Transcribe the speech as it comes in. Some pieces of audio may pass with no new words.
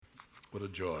What a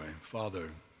joy. Father,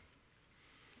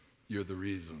 you're the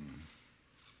reason.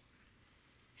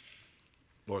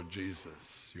 Lord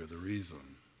Jesus, you're the reason.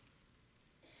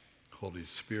 Holy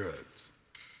Spirit,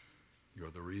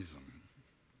 you're the reason.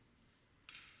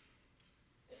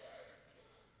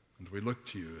 And we look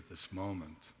to you at this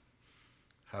moment,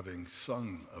 having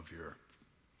sung of your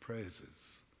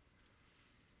praises,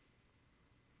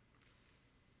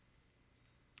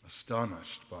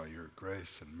 astonished by your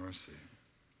grace and mercy,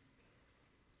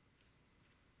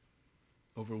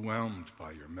 overwhelmed by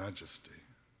your majesty,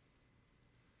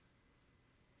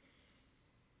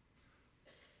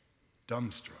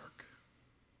 dumbstruck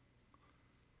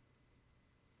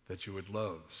that you would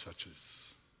love such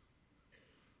as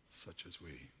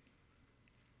we.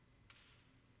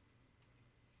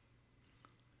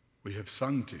 We have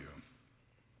sung to you.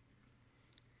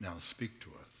 Now speak to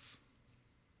us,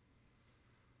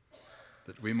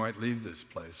 that we might leave this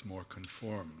place more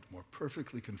conformed, more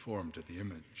perfectly conformed to the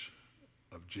image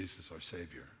of Jesus our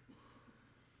Savior,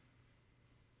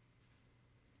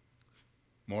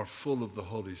 more full of the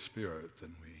Holy Spirit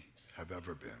than we have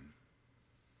ever been,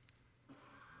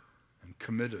 and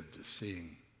committed to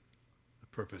seeing the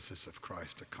purposes of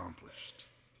Christ accomplished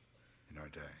in our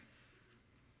day.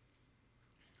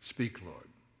 Speak, Lord,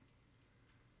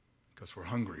 because we're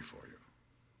hungry for you,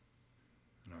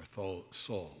 and our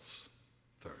souls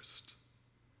thirst.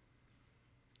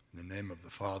 In the name of the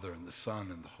Father, and the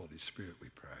Son, and the Holy Spirit we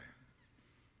pray.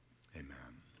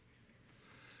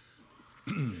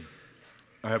 Amen.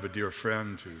 I have a dear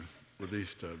friend who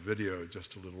released a video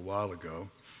just a little while ago.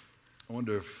 I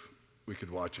wonder if we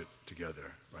could watch it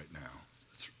together right now.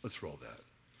 Let's roll that.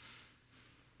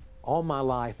 All my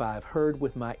life I've heard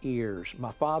with my ears.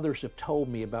 My fathers have told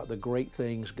me about the great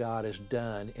things God has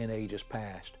done in ages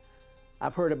past.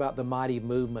 I've heard about the mighty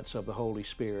movements of the Holy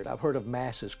Spirit. I've heard of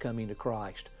masses coming to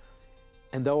Christ.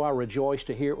 And though I rejoice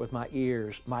to hear it with my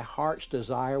ears, my heart's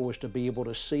desire was to be able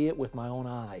to see it with my own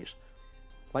eyes.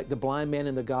 Like the blind man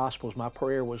in the Gospels, my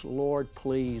prayer was, Lord,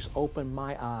 please open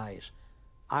my eyes.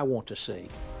 I want to see.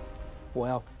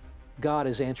 Well, God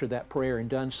has answered that prayer and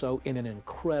done so in an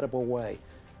incredible way.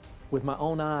 With my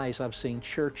own eyes, I've seen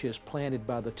churches planted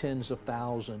by the tens of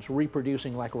thousands,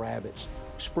 reproducing like rabbits,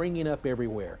 springing up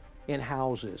everywhere, in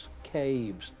houses,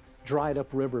 caves, dried up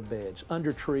riverbeds,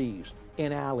 under trees,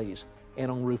 in alleys, and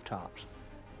on rooftops.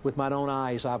 With my own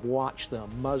eyes, I've watched them,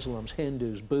 Muslims,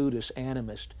 Hindus, Buddhists,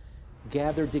 animists,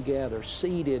 gathered together,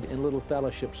 seated in little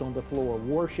fellowships on the floor,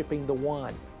 worshiping the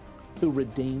one who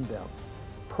redeemed them,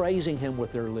 praising him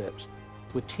with their lips,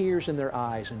 with tears in their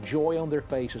eyes and joy on their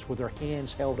faces, with their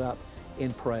hands held up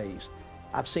in praise.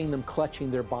 I've seen them clutching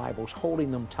their Bibles,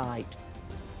 holding them tight,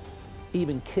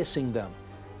 even kissing them.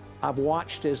 I've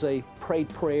watched as they prayed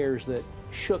prayers that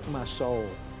shook my soul.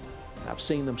 I've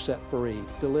seen them set free,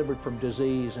 delivered from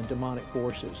disease and demonic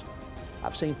forces.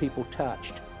 I've seen people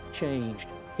touched, changed,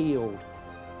 healed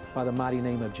by the mighty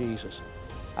name of Jesus.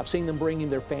 I've seen them bringing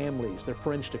their families, their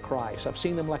friends to Christ. I've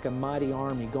seen them like a mighty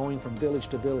army going from village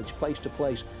to village, place to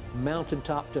place,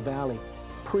 mountaintop to valley,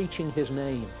 preaching his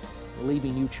name,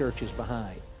 leaving new churches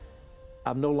behind.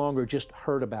 I've no longer just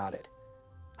heard about it.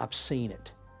 I've seen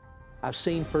it. I've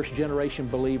seen first-generation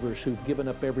believers who've given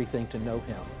up everything to know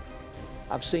him.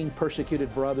 I've seen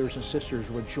persecuted brothers and sisters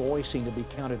rejoicing to be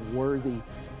counted worthy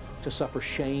to suffer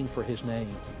shame for his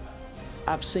name.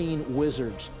 I've seen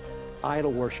wizards,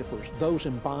 idol worshipers, those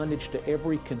in bondage to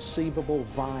every conceivable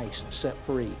vice set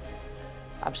free.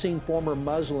 I've seen former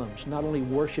Muslims not only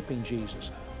worshiping Jesus,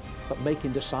 but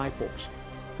making disciples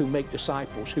who make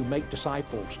disciples, who make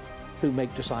disciples, who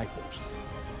make disciples.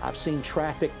 I've seen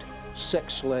trafficked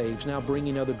sex slaves now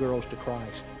bringing other girls to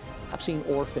Christ. I've seen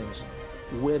orphans,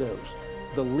 widows,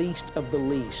 the least of the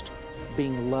least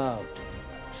being loved,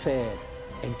 fed,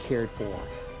 and cared for.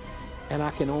 And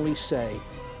I can only say,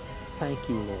 thank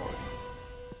you, Lord.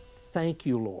 Thank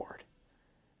you, Lord,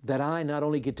 that I not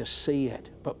only get to see it,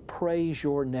 but praise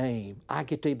your name. I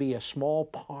get to be a small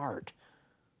part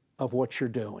of what you're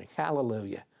doing.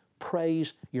 Hallelujah.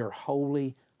 Praise your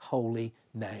holy, holy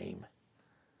name.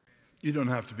 You don't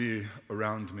have to be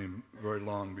around me very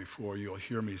long before you'll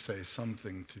hear me say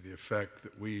something to the effect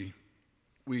that we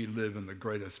live in the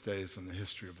greatest days in the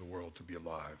history of the world to be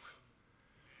alive.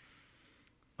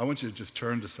 I want you to just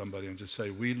turn to somebody and just say,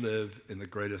 we live in the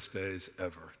greatest days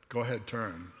ever. Go ahead,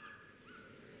 turn.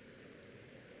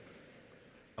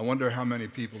 I wonder how many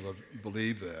people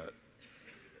believe that,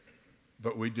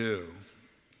 but we do.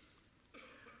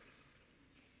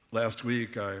 Last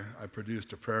week, I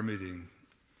produced a prayer meeting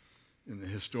in the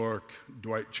historic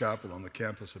Dwight Chapel on the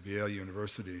campus of Yale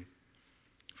University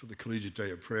for the Collegiate Day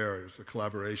of Prayer. It was a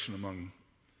collaboration among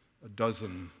a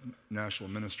dozen national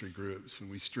ministry groups, and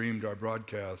we streamed our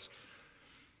broadcast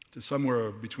to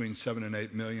somewhere between 7 and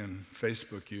 8 million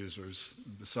Facebook users,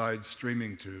 besides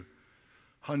streaming to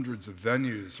hundreds of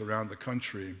venues around the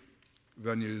country,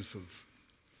 venues of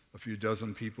a few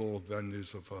dozen people,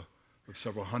 venues of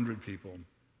several hundred people.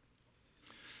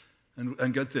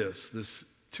 And get this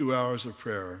 2 hours of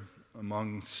prayer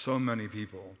among so many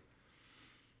people,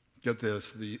 get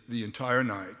this, the entire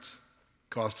night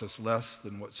cost us less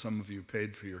than what some of you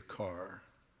paid for your car,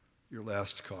 your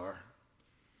last car.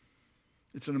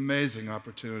 It's an amazing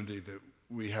opportunity that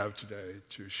we have today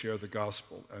to share the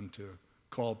gospel and to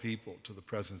call people to the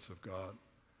presence of God.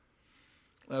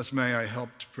 Last May, I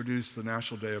helped produce the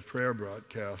National Day of Prayer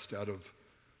broadcast out of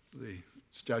the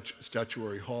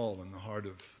Statuary Hall in the heart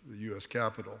of the U.S.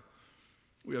 Capitol.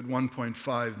 We had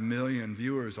 1.5 million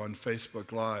viewers on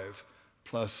Facebook Live,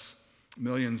 plus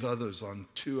millions others on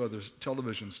 2 other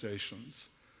television stations.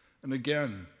 And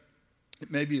again,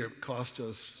 maybe it cost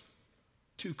us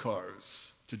 2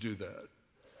 cars to do that.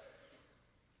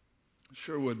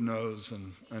 Sherwood knows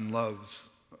and loves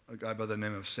a guy by the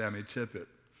name of Sammy Tippett.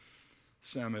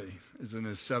 Sammy is in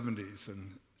his 70s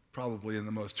and probably in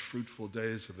the most fruitful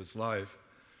days of his life.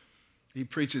 He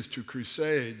preaches to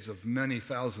crusades of many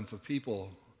thousands of people,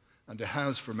 and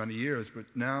has for many years, but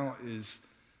now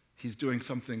he's doing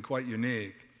something quite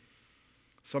unique.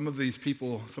 Some of these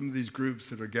people, some of these groups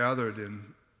that are gathered in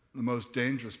the most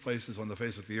dangerous places on the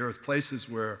face of the earth, places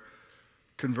where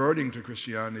converting to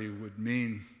Christianity would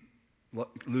mean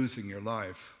losing your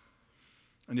life.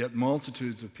 And yet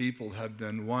multitudes of people have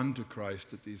been won to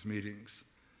Christ at these meetings.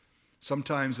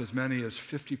 Sometimes as many as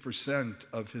 50%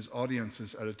 of his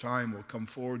audiences at a time will come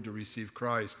forward to receive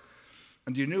Christ.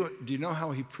 And do you know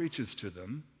how he preaches to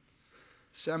them?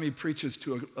 Sammy preaches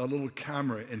to a little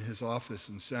camera in his office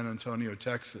in San Antonio,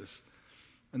 Texas.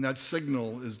 And that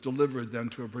signal is delivered then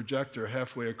to a projector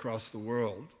halfway across the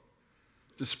world,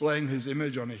 displaying his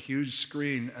image on a huge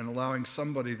screen and allowing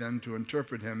somebody then to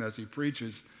interpret him as he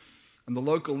preaches. And the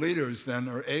local leaders then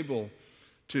are able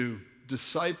to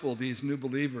disciple these new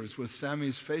believers with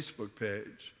Sammy's Facebook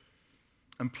page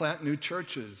and plant new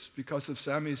churches because of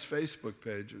Sammy's Facebook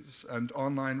pages and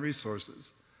online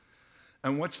resources.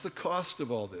 And what's the cost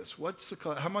of all this?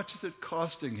 How much is it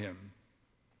costing him?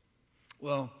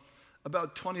 Well,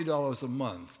 about $20 a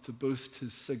month to boost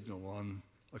his signal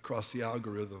across the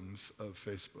algorithms of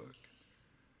Facebook.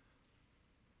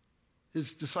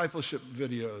 His discipleship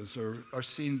videos are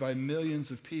seen by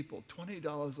millions of people,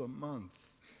 $20 a month.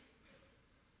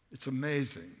 It's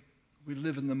amazing. We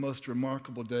live in the most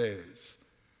remarkable days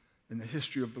in the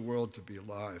history of the world to be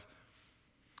alive.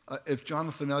 If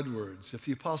Jonathan Edwards, if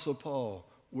the Apostle Paul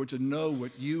were to know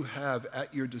what you have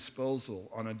at your disposal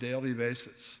on a daily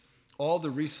basis, all the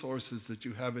resources that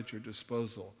you have at your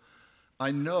disposal, I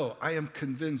am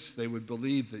convinced they would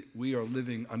believe that we are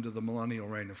living under the millennial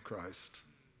reign of Christ.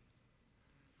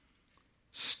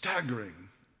 Staggering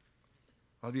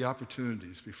are the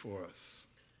opportunities before us.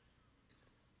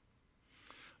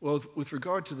 Well, with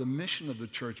regard to the mission of the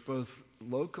church, both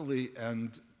locally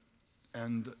and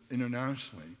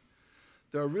internationally,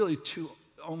 there are really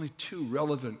only two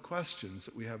relevant questions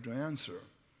that we have to answer.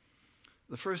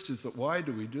 The first is that why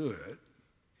do we do it?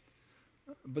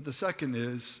 But the second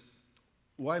is,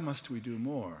 why must we do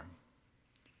more?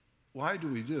 Why do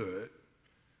we do it?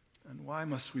 And why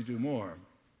must we do more?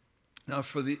 Now,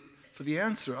 for the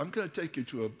answer, I'm going to take you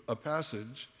to a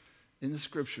passage in the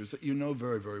scriptures that you know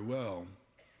very, very well.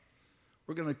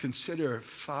 We're going to consider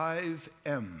 5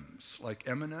 M's, like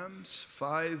M&M's,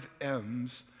 5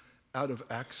 M's out of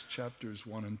Acts chapters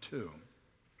 1 and 2.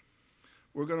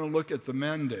 We're going to look at the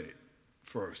mandate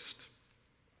first.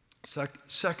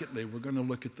 Secondly, we're going to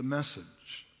look at the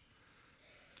message.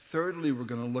 Thirdly, we're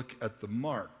going to look at the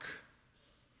mark.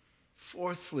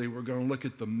 Fourthly, we're going to look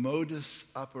at the modus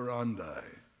operandi.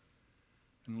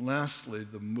 And lastly,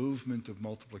 the movement of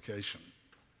multiplication.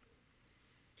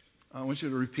 I want you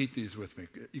to repeat these with me.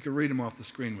 You can read them off the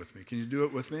screen with me. Can you do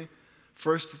it with me?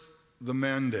 First, the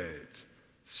mandate.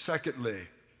 Secondly,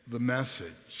 the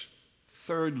message.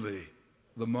 Thirdly,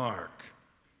 the mark.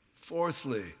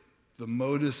 Fourthly, the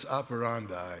modus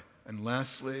operandi. And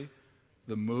lastly,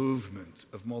 the movement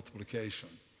of multiplication.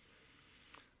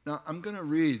 Now, I'm going to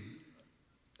read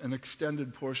an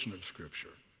extended portion of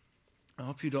Scripture. I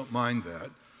hope you don't mind that,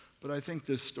 but I think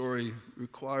this story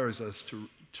requires us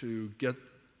to get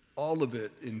all of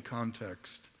it in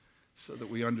context so that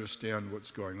we understand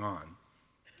what's going on.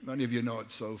 Many of you know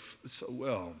it so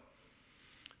well.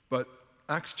 But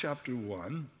Acts chapter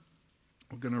 1,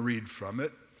 we're going to read from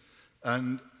it,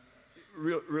 and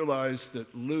realize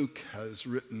that Luke has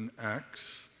written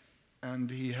Acts, and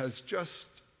he has just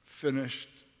finished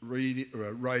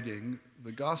writing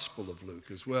the Gospel of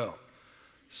Luke as well.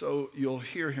 So you'll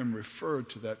hear him refer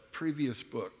to that previous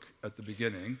book at the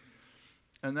beginning,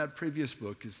 and that previous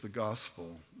book is the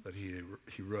Gospel that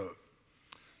he wrote.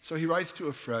 So he writes to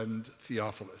a friend,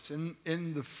 Theophilus.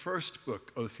 In the first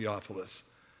book, O Theophilus,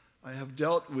 I have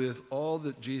dealt with all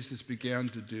that Jesus began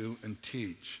to do and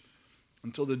teach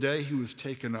until the day he was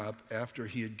taken up after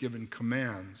he had given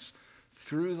commands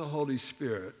through the Holy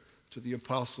Spirit to the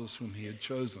apostles whom he had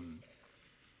chosen.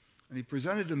 And he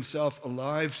presented himself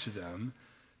alive to them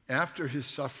after his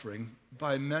suffering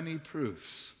by many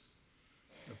proofs,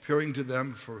 appearing to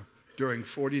them during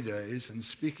 40 days and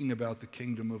speaking about the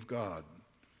kingdom of God.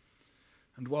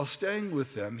 And while staying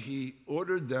with them, he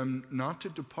ordered them not to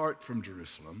depart from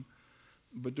Jerusalem,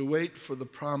 but to wait for the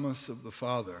promise of the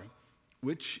Father,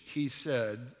 which he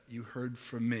said, you heard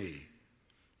from me.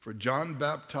 For John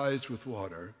baptized with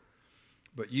water,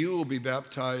 but you will be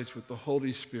baptized with the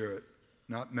Holy Spirit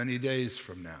not many days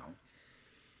from now.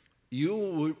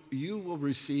 You will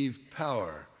receive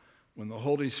power when the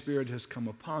Holy Spirit has come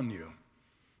upon you,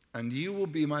 and you will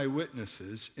be my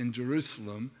witnesses in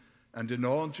Jerusalem and in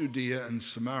all Judea and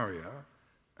Samaria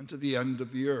and to the end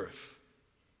of the earth.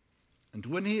 And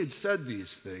when he had said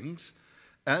these things,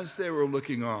 as they were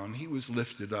looking on, he was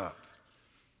lifted up,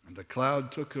 and a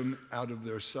cloud took him out of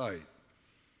their sight.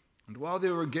 And while they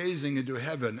were gazing into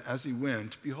heaven as he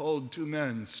went, behold, two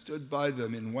men stood by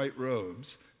them in white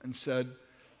robes and said,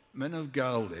 Men of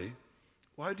Galilee,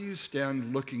 why do you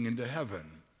stand looking into heaven?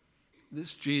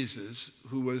 This Jesus,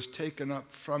 who was taken up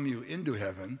from you into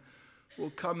heaven,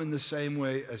 will come in the same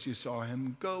way as you saw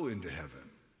him go into heaven.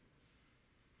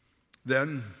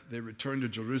 Then they returned to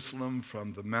Jerusalem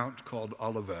from the mount called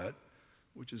Olivet,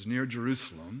 which is near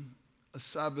Jerusalem, a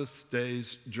Sabbath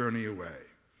day's journey away.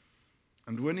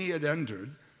 And when they had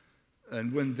entered,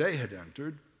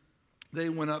 they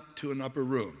went up to an upper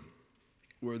room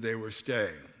where they were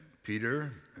staying,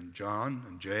 Peter and John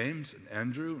and James and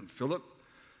Andrew and Philip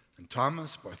and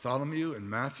Thomas, Bartholomew and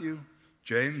Matthew,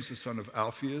 James the son of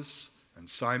Alphaeus and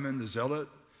Simon the Zealot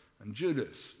and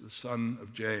Judas the son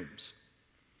of James.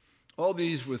 All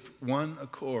these with one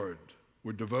accord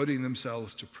were devoting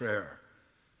themselves to prayer,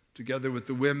 together with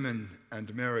the women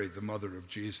and Mary, the mother of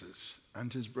Jesus,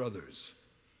 and his brothers.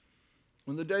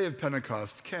 When the day of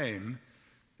Pentecost came,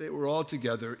 they were all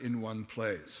together in one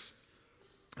place.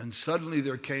 And suddenly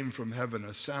there came from heaven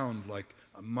a sound like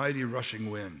a mighty rushing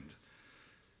wind,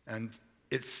 and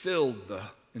it filled the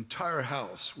entire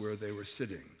house where they were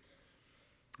sitting.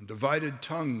 And divided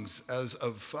tongues as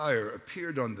of fire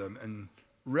appeared on them and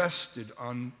rested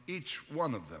on each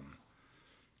one of them.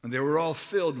 And they were all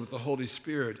filled with the Holy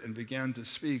Spirit and began to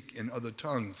speak in other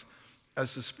tongues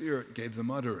as the Spirit gave them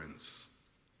utterance.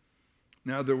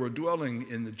 Now there were dwelling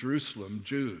in Jerusalem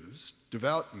Jews,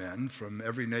 devout men from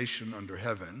every nation under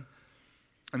heaven,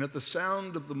 and at the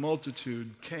sound of the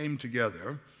multitude came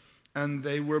together, and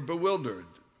they were bewildered,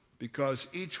 because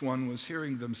each one was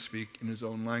hearing them speak in his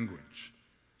own language.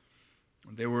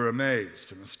 And they were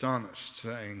amazed and astonished,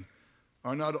 saying,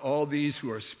 Are not all these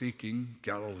who are speaking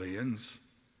Galileans?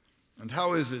 And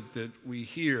how is it that we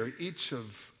hear each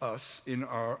of us in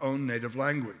our own native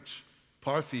language,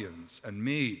 Parthians and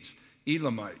Medes,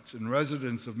 Elamites and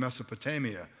residents of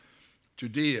Mesopotamia,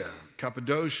 Judea,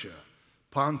 Cappadocia,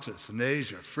 Pontus and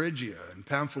Asia, Phrygia and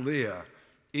Pamphylia,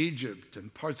 Egypt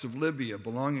and parts of Libya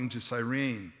belonging to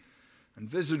Cyrene, and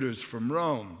visitors from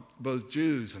Rome, both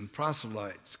Jews and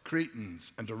proselytes,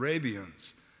 Cretans and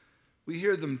Arabians. We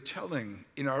hear them telling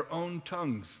in our own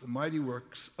tongues the mighty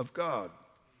works of God.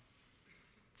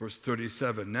 Verse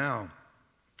 37, now,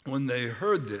 when they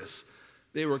heard this,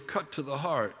 they were cut to the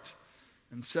heart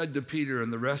and said to Peter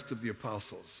and the rest of the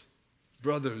apostles,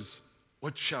 Brothers,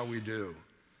 what shall we do?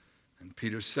 And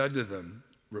Peter said to them,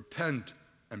 Repent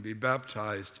and be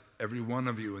baptized, every one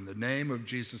of you, in the name of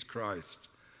Jesus Christ,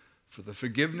 for the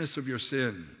forgiveness of your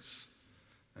sins,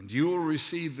 and you will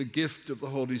receive the gift of the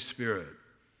Holy Spirit.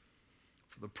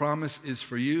 For the promise is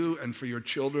for you and for your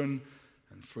children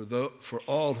and for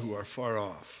all who are far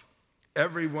off,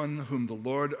 everyone whom the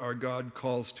Lord our God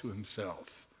calls to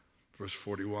himself. Verse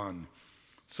 41.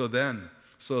 So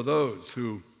those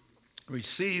who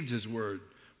received his word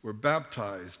were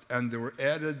baptized, and there were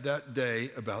added that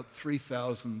day about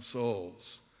 3,000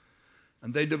 souls.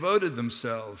 And they devoted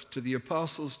themselves to the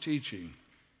apostles' teaching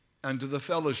and to the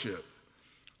fellowship,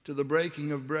 to the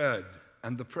breaking of bread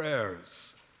and the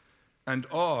prayers. And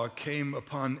awe came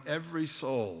upon every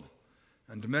soul,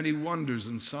 and many wonders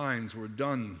and signs were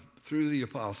done through the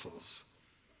apostles.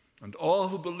 And all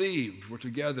who believed were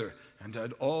together and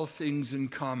had all things in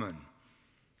common.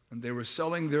 And and they were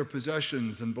selling their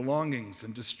possessions and belongings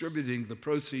and distributing the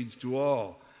proceeds to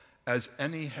all as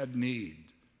any had need.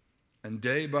 And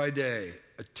day by day,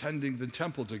 attending the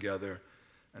temple together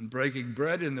and breaking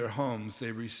bread in their homes,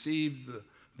 they received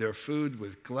their food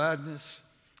with gladness,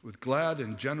 with glad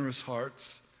and generous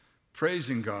hearts,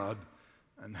 praising God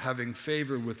and having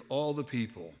favor with all the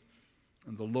people.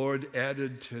 And the Lord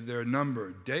added to their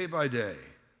number day by day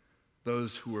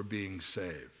those who were being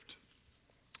saved.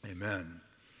 Amen.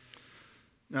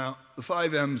 Now, the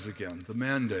 5 M's again: the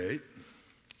mandate,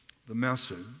 the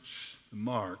message, the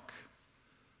mark,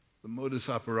 the modus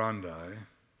operandi,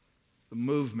 the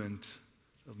movement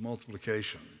of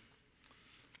multiplication.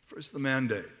 First, the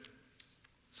mandate.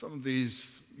 Some of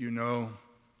these you know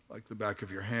like the back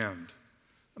of your hand.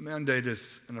 A mandate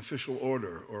is an official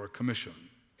order or a commission,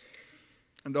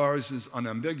 and ours is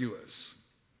unambiguous.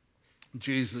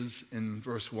 Jesus, in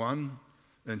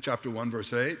chapter 1,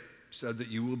 verse 8, said that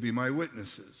you will be my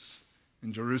witnesses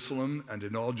in Jerusalem and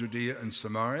in all Judea and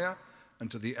Samaria and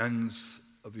to the ends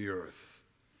of the earth.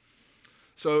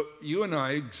 So you and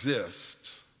I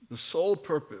exist. The sole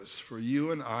purpose for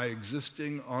you and I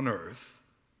existing on earth,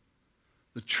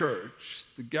 the church,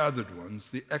 the gathered ones,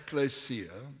 the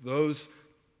ecclesia, those,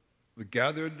 the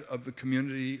gathered of the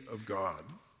community of God,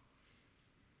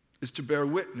 is to bear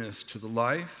witness to the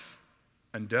life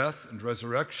and death and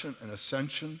resurrection and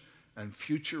ascension and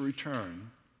future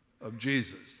return of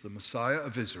Jesus, the Messiah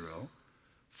of Israel,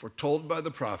 foretold by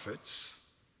the prophets,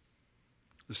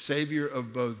 the Savior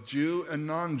of both Jew and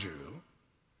non-Jew,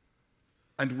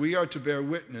 and we are to bear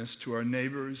witness to our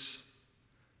neighbors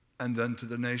and then to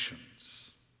the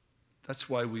nations. That's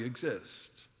why we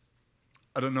exist.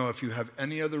 I don't know if you have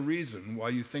any other reason why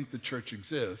you think the church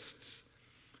exists,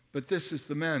 but this is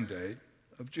the mandate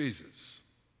of Jesus.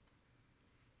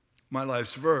 My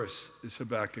life's verse is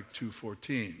Habakkuk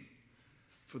 2:14.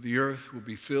 For the earth will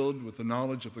be filled with the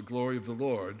knowledge of the glory of the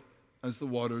Lord as the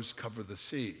waters cover the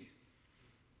sea.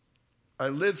 I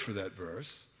live for that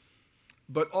verse,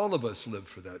 but all of us live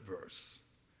for that verse.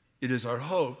 It is our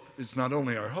hope. It's not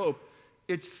only our hope,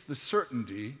 it's the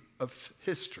certainty of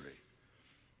history.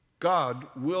 God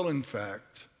will, in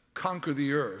fact, conquer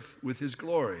the earth with his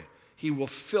glory. He will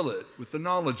fill it with the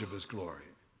knowledge of his glory.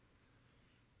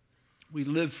 We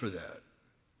live for that.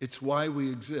 It's why we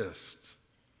exist.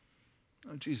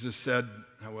 Now, Jesus said,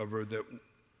 however, that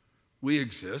we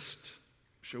exist,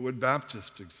 Sherwood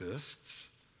Baptist exists,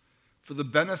 for the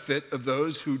benefit of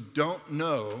those who don't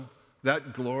know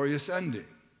that glorious ending.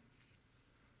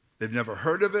 They've never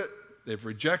heard of it, they've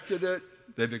rejected it,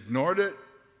 they've ignored it,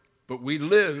 but we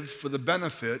live for the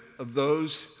benefit of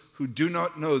those who do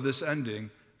not know this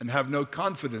ending and have no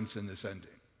confidence in this ending.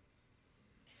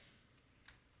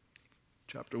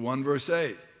 Chapter 1, verse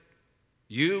 8,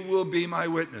 you will be my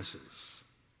witnesses.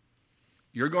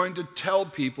 You're going to tell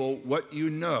people what you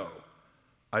know.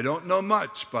 I don't know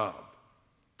much, Bob.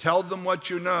 Tell them what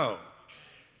you know.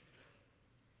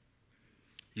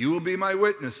 You will be my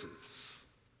witnesses.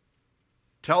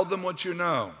 Tell them what you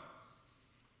know.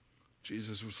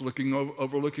 Jesus was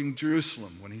overlooking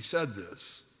Jerusalem when he said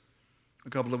this. A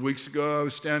couple of weeks ago, I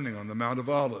was standing on the Mount of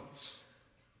Olives.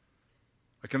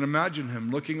 I can imagine him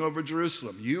looking over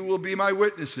Jerusalem. You will be my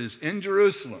witnesses in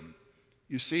Jerusalem.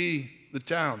 You see the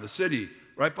town, the city,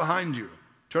 right behind you.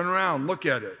 Turn around, look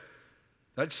at it.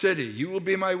 That city, you will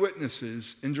be my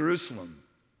witnesses in Jerusalem.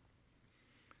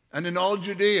 And in all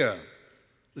Judea,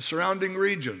 the surrounding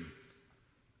region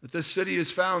that this city is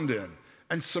found in,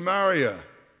 and Samaria,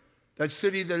 that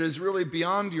city that is really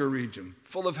beyond your region,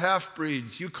 full of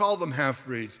half-breeds. You call them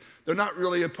half-breeds. They're not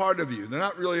really a part of you. They're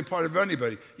not really a part of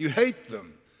anybody. You hate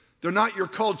them. They're not your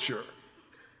culture.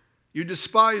 You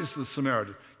despise the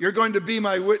Samaritans. You're going to be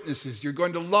my witnesses. You're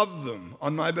going to love them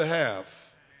on my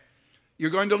behalf. You're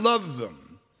going to love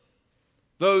them,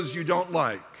 those you don't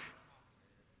like.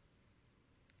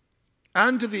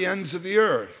 And to the ends of the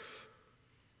earth.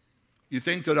 You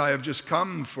think that I have just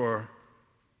come for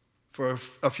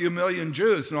a few million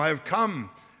Jews. No, I have come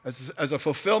as a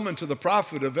fulfillment to the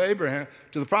prophet of Abraham,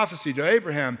 to the prophecy to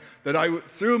Abraham, that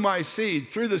through my seed,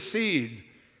 through the seed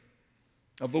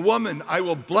of the woman, I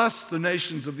will bless the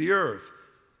nations of the earth.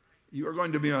 You are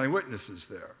going to be my witnesses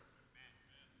there.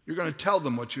 You're going to tell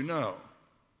them what you know.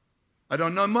 I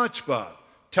don't know much, Bob.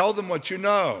 Tell them what you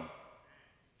know.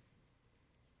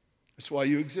 That's why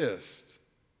you exist.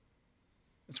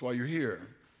 That's why you're here.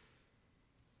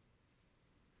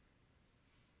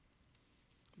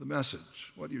 The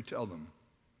message, what do you tell them?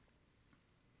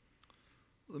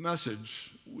 The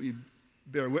message we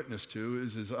bear witness to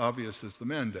is as obvious as the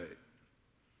mandate.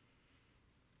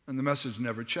 And the message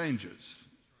never changes.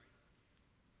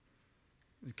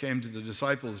 It came to the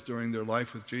disciples during their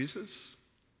life with Jesus.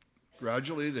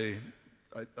 Gradually,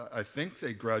 I think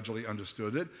they gradually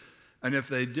understood it. And if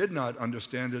they did not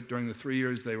understand it during the 3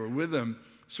 years they were with him,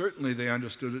 certainly they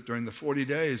understood it during the 40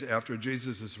 days after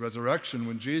Jesus' resurrection,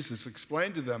 when Jesus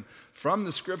explained to them from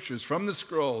the scriptures, from the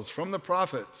scrolls, from the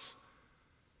prophets,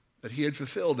 that he had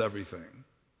fulfilled everything.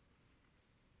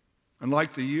 And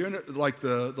like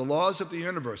the laws of the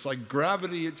universe, like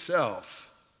gravity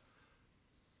itself,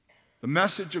 the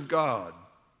message of God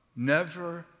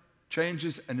never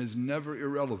changes and is never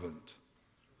irrelevant.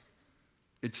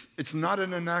 It's not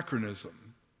an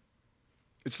anachronism.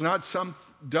 It's not some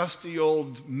dusty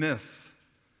old myth.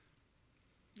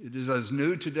 It is as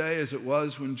new today as it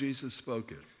was when Jesus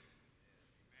spoke it.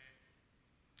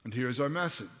 And here's our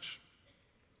message.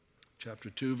 Chapter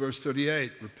 2, verse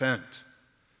 38, repent.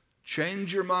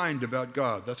 Change your mind about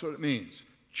God. That's what it means.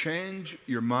 Change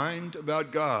your mind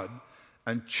about God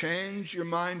and change your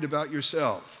mind about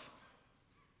yourself.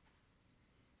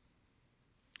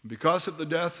 Because of the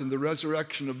death and the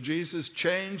resurrection of Jesus,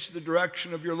 change the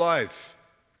direction of your life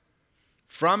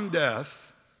from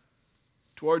death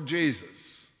toward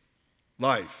Jesus,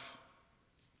 life.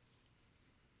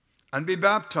 And be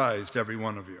baptized, every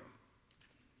one of you.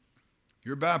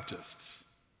 You're Baptists.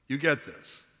 You get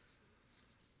this.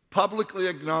 Publicly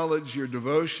acknowledge your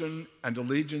devotion and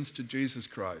allegiance to Jesus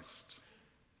Christ.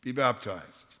 Be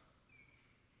baptized.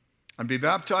 And be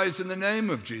baptized in the name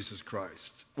of Jesus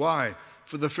Christ. Why?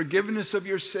 For the forgiveness of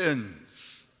your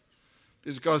sins.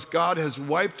 Because God has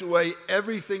wiped away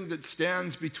everything that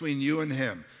stands between you and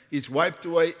him. He's wiped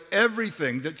away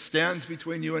everything that stands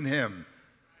between you and him.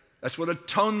 That's what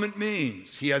atonement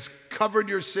means. He has covered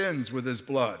your sins with his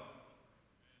blood.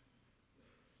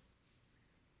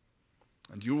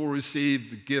 And you will receive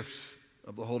the gifts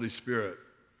of the Holy Spirit.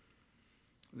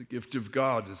 The gift of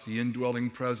God is the indwelling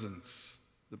presence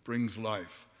that brings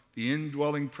life. The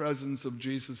indwelling presence of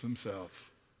Jesus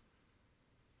himself.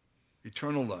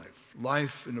 Eternal life,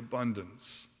 life in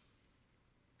abundance,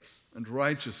 and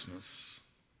righteousness,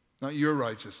 not your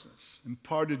righteousness,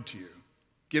 imparted to you,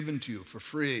 given to you for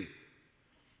free,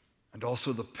 and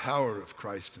also the power of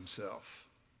Christ himself.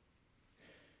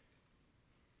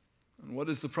 And what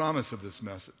is the promise of this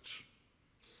message?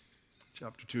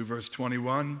 Chapter 2, verse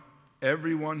 21,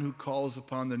 everyone who calls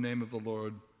upon the name of the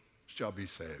Lord shall be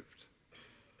saved.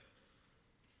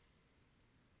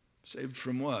 Saved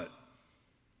from what?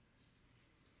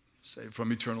 Saved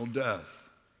from eternal death.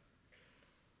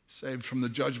 Saved from the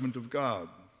judgment of God.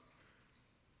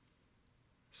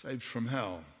 Saved from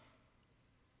hell.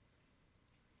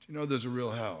 Do you know there's a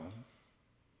real hell?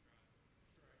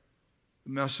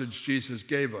 The message Jesus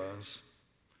gave us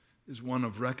is one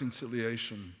of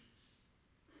reconciliation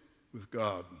with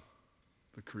God,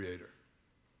 the Creator.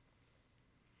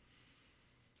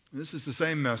 And this is the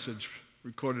same message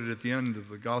recorded at the end of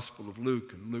the Gospel of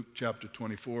Luke, in Luke chapter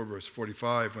 24, verse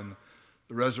 45, when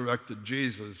the resurrected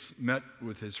Jesus met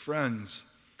with his friends,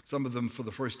 some of them for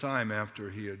the first time after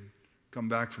he had come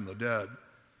back from the dead.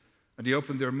 And he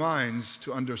opened their minds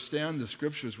to understand the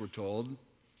scriptures, we're told,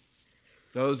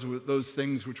 those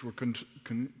things which were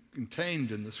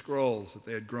contained in the scrolls that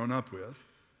they had grown up with,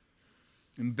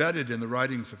 embedded in the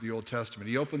writings of the Old Testament.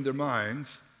 He opened their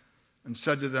minds and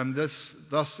said to them,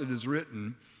 thus it is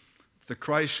written, the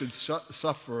Christ should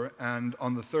suffer and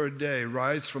on the third day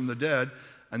rise from the dead,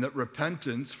 and that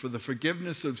repentance for the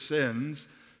forgiveness of sins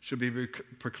should be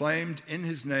proclaimed in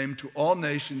his name to all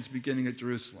nations beginning at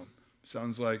Jerusalem.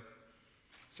 Sounds like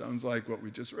what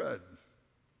we just read.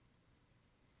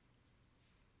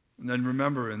 And then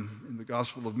remember in the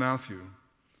Gospel of Matthew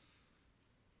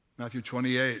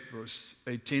 28, verse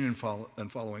 18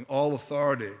 and following, all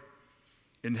authority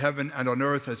in heaven and on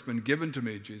earth has been given to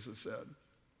me, Jesus said.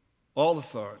 All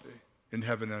authority in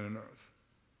heaven and on earth.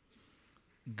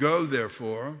 Go,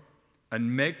 therefore,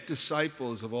 and make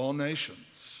disciples of all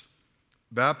nations,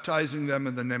 baptizing them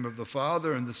in the name of the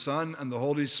Father and the Son and the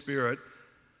Holy Spirit,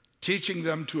 teaching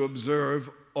them to observe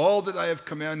all that I have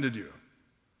commanded you.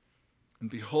 And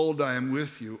behold, I am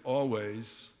with you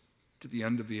always to the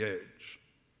end of the age.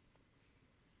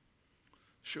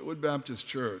 Sherwood Baptist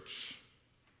Church,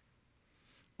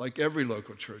 like every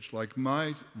local church, like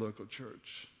my local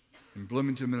church in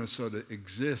Bloomington, Minnesota,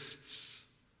 exists.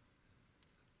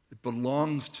 It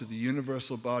belongs to the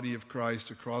universal body of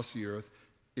Christ across the earth.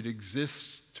 It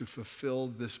exists to fulfill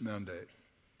this mandate.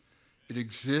 It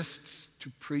exists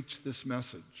to preach this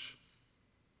message.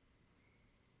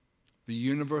 The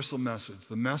universal message,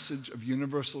 the message of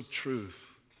universal truth,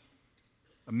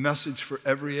 a message for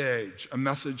every age, a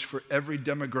message for every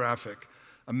demographic,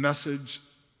 a message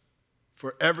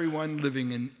for everyone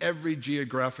living in every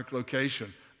geographic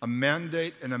location. A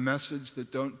mandate and a message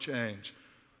that don't change.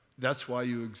 That's why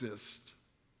you exist.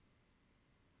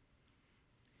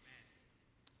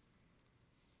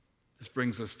 This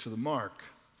brings us to the mark.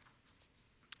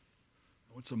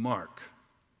 What's a mark?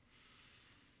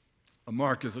 A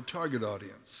mark is a target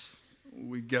audience.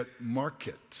 We get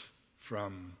market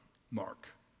from mark.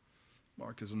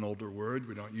 Mark is an older word.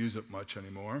 We don't use it much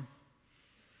anymore.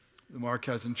 The mark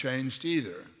hasn't changed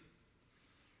either.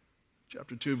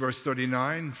 Chapter 2, verse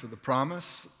 39, for the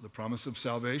promise of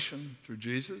salvation through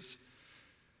Jesus,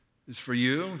 is for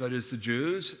you, that is the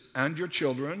Jews, and your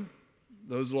children,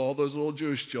 all those little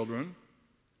Jewish children.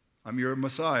 I'm your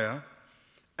Messiah.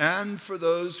 And for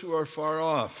those who are far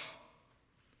off.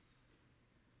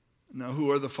 Now,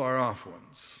 who are the far off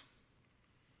ones?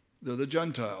 They're the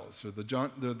Gentiles, or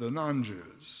they're the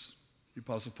non-Jews. The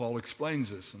Apostle Paul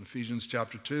explains this in Ephesians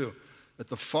chapter 2, that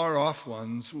the far off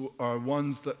ones are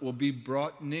ones that will be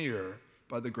brought near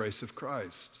by the grace of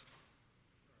Christ.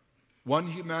 One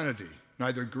humanity,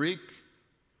 neither Greek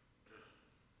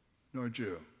nor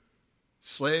Jew,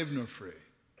 slave nor free,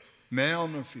 male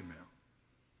nor female.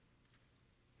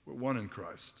 We're one in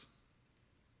Christ.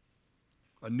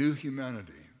 A new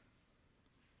humanity.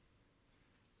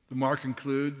 The mark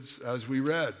includes, as we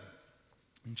read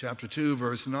in chapter 2,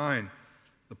 verse 9,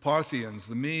 the Parthians,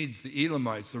 the Medes, the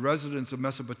Elamites, the residents of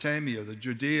Mesopotamia, the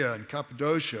Judea and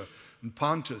Cappadocia and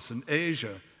Pontus and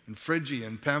Asia and Phrygia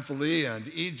and Pamphylia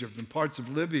and Egypt and parts of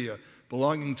Libya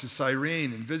belonging to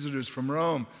Cyrene and visitors from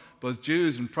Rome, both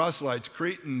Jews and proselytes,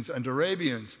 Cretans and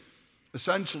Arabians.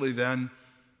 Essentially then,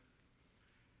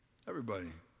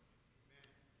 everybody.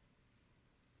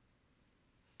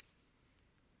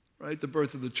 Right? The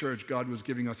birth of the church, God was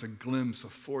giving us a glimpse, a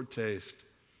foretaste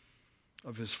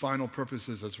of his final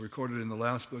purposes as recorded in the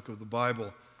last book of the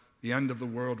Bible, the end of the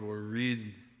world, where we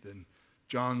read in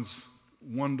John's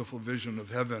wonderful vision of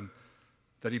heaven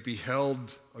that he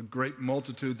beheld a great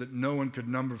multitude that no one could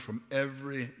number from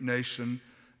every nation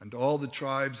and all the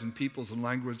tribes and peoples and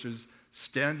languages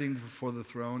standing before the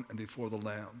throne and before the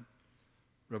Lamb.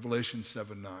 Revelation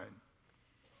 7:9.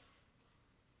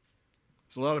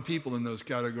 There's a lot of people in those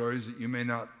categories that you may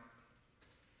not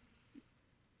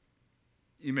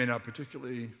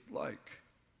particularly like.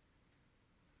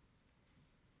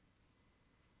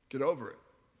 Get over it.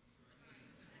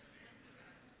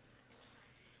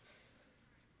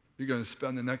 You're going to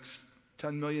spend the next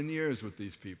 10 million years with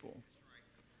these people.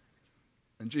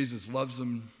 And Jesus loves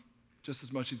them just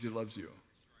as much as he loves you.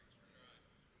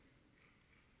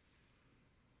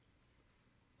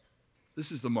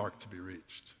 This is the mark to be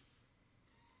reached.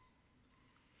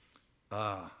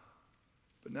 But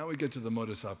now we get to the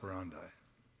modus operandi.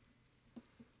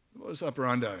 The modus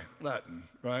operandi, Latin,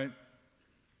 right?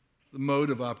 The mode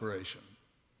of operation.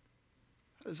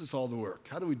 How does this all work?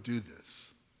 How do we do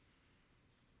this?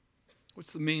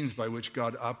 What's the means by which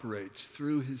God operates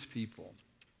through his people?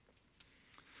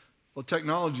 Well,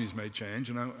 technologies may change,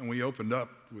 and we opened up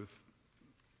with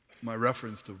my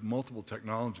reference to multiple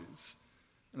technologies.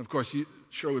 And of course,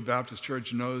 Sherwood Baptist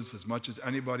Church knows as much as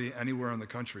anybody anywhere in the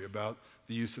country about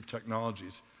the use of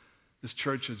technologies. This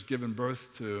church has given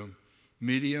birth to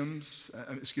media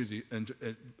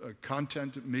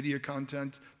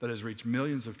content that has reached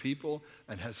millions of people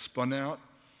and has spun out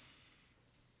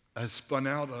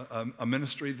a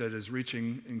ministry that is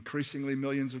reaching increasingly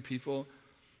millions of people.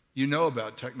 You know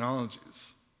about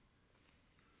technologies.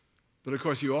 But of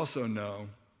course, you also know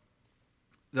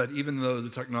that even though the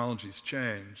technologies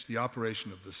change, the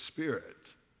operation of the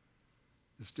Spirit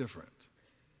is different.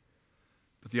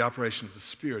 But the operation of the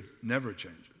Spirit never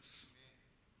changes.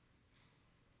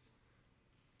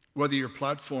 Whether your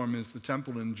platform is the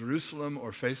temple in Jerusalem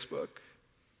or Facebook,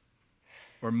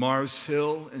 or Mars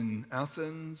Hill in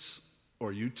Athens,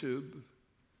 or YouTube,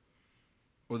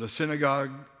 or the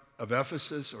synagogue of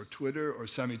Ephesus, or Twitter, or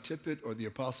Sammy Tippett, or the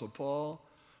Apostle Paul,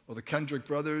 or the Kendrick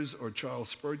brothers, or Charles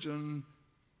Spurgeon,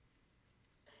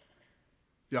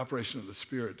 the operation of the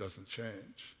Spirit doesn't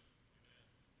change.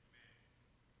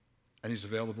 And he's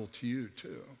available to you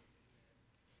too.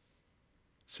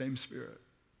 Same Spirit.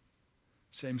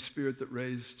 Same Spirit that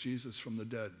raised Jesus from the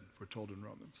dead, we're told in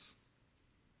Romans.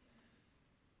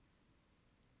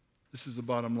 This is the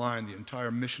bottom line. The entire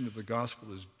mission of the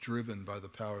gospel is driven by the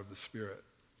power of the Spirit.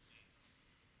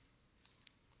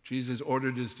 Jesus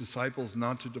ordered his disciples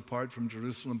not to depart from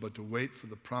Jerusalem, but to wait for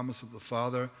the promise of the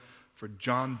Father. For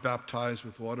John baptized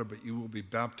with water, but you will be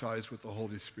baptized with the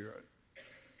Holy Spirit.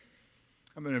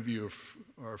 How many of you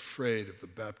are afraid of the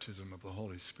baptism of the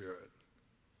Holy Spirit?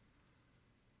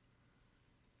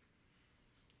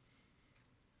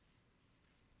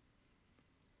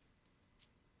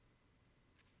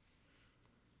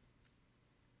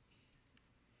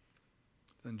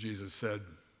 Then Jesus said,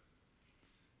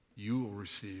 you will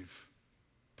receive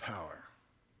power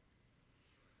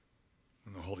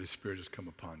when the Holy Spirit has come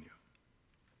upon you.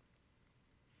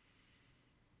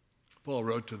 Paul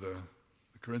wrote to the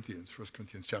Corinthians, 1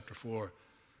 Corinthians chapter 4,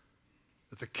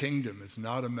 that the kingdom is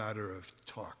not a matter of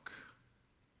talk,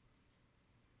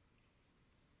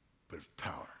 but of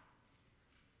power.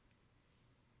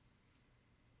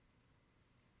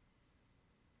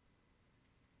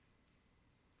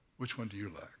 Which one do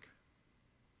you lack?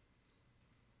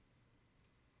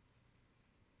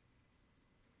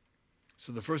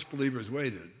 So the first believers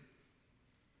waited.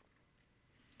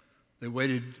 They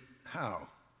waited how?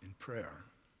 In prayer.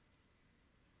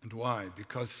 And why?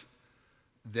 Because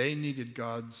they needed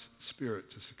God's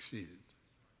Spirit to succeed.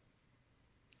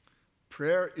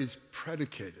 Prayer is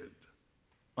predicated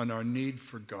on our need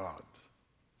for God.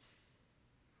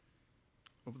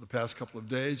 Over the past couple of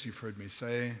days, you've heard me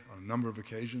say on a number of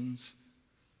occasions,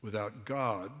 without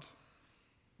God,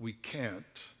 we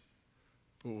can't,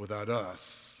 but without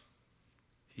us,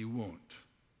 He won't.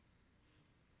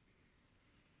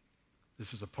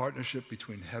 This is a partnership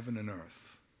between heaven and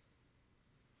earth.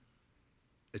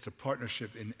 It's a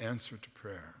partnership in answer to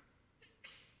prayer.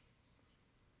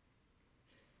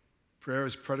 Prayer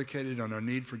is predicated on our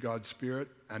need for God's Spirit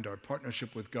and our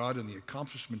partnership with God in the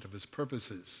accomplishment of His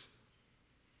purposes.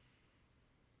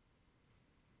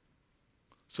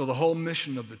 So the whole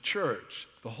mission of the church,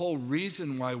 the whole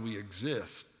reason why we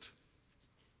exist,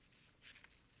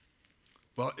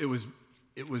 well, it was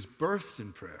birthed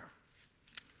in prayer.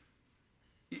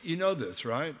 You know this,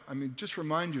 right? I mean, just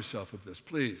remind yourself of this,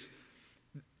 please.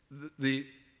 The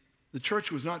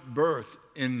church was not birthed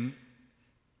in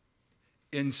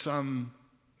some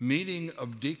meeting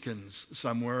of deacons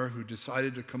somewhere who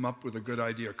decided to come up with a good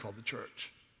idea called the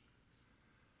church.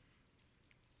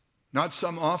 Not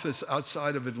some office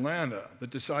outside of Atlanta that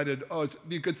decided, it'd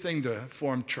be a good thing to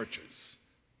form churches.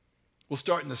 We'll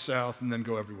start in the South and then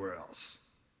go everywhere else.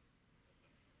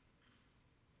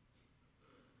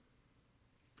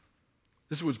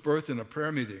 This was birthed in a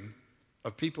prayer meeting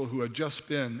of people who had just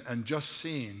been and just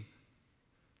seen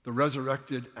the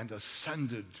resurrected and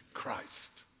ascended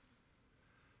Christ,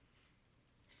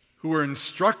 who were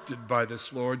instructed by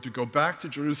this Lord to go back to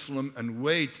Jerusalem and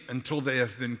wait until they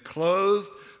have been clothed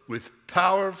with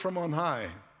power from on high.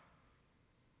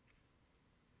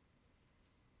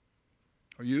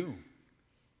 Are you?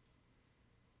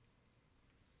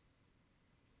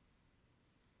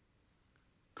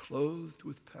 Clothed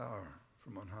with power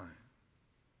from on high.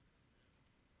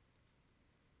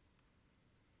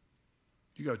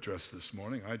 You got dressed this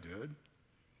morning. I did.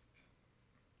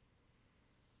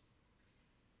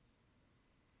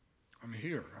 I'm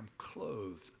here. I'm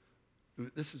clothed.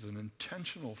 This is an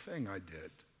intentional thing I did,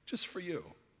 just for you.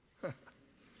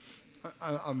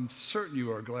 I'm certain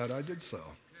you are glad I did so.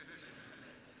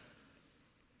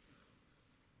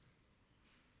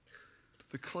 But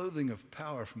the clothing of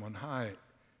power from on high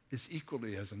is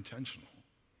equally as intentional.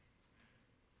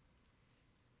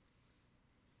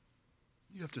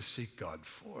 You have to seek God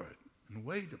for it and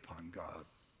wait upon God.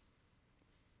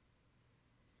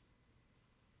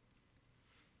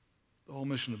 The whole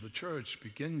mission of the church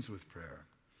begins with prayer,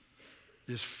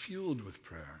 is fueled with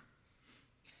prayer.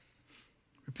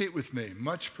 Repeat with me,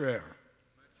 much prayer,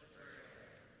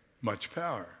 much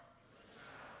power.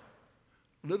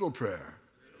 Little prayer,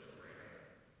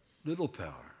 little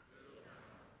power.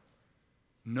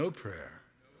 No prayer,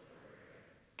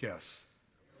 guess,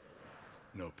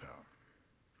 no power.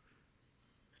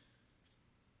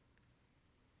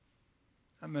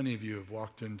 How many of you have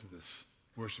walked into this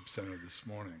worship center this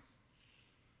morning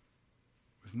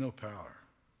with no power?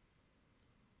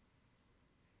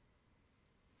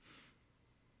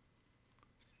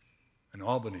 And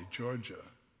Albany, Georgia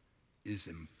is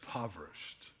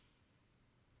impoverished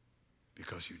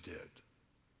because you did.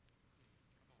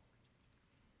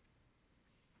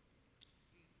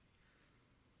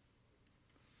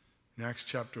 In Acts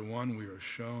chapter 1, we are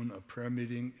shown a prayer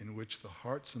meeting in which the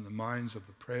hearts and the minds of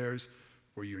the prayers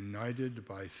were united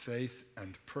by faith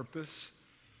and purpose.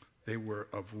 They were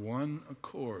of one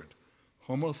accord.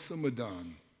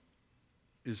 Homothumadon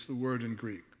is the word in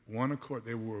Greek. One accord.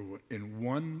 They were in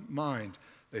one mind.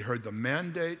 They heard the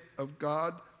mandate of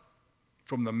God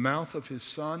from the mouth of his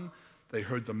Son. They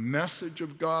heard the message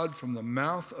of God from the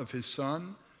mouth of his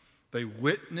Son. They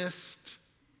witnessed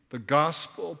the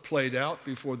gospel played out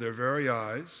before their very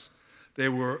eyes. They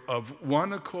were of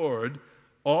one accord.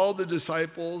 All the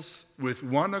disciples with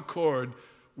one accord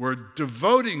were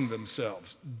devoting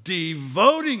themselves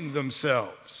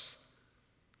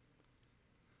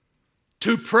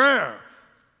to prayer.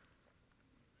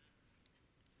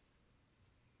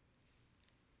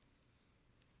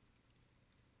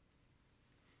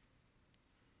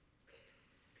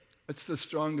 It's the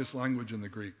strongest language in the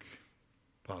Greek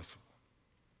possible.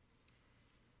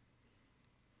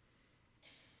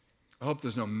 I hope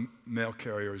there's no mail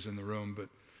carriers in the room, but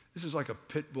this is like a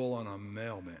pit bull on a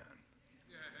mailman.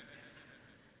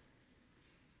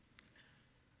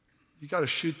 You got to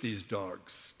shoot these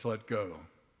dogs to let go.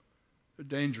 They're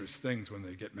dangerous things when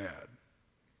they get mad.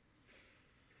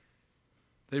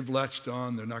 They've latched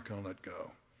on, they're not going to let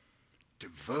go.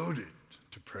 Devoted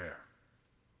to prayer.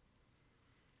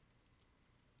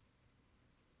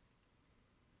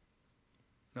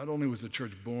 Not only was the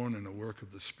church born in a work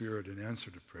of the Spirit in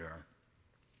answer to prayer,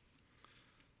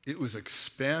 it was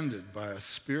expanded by a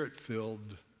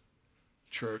Spirit-filled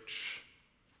church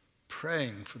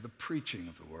praying for the preaching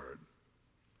of the word.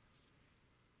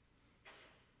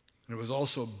 And it was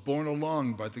also borne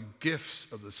along by the gifts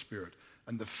of the Spirit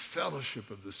and the fellowship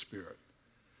of the Spirit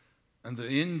and the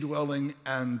indwelling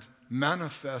and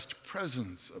manifest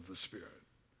presence of the Spirit.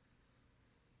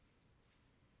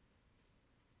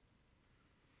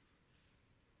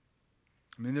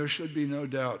 I mean, there should be no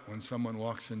doubt when someone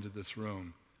walks into this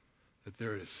room that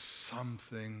there is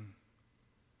something,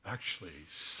 actually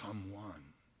someone,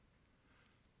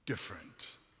 different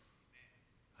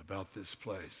about this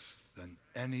place than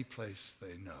any place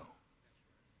they know.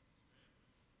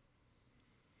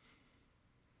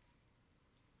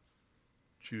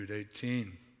 Jude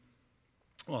 18.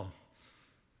 Well,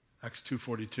 Acts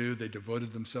 2:42, they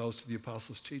devoted themselves to the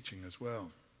apostles' teaching as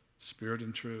well, spirit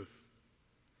and truth.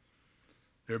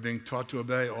 They were being taught to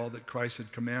obey all that Christ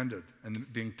had commanded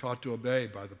and being taught to obey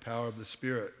by the power of the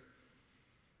Spirit.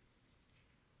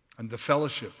 And the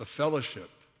fellowship,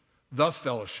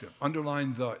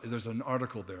 underline the, there's an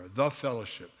article there, the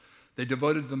fellowship. They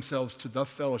devoted themselves to the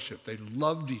fellowship. They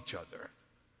loved each other.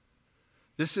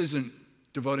 This isn't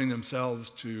devoting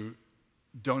themselves to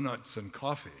donuts and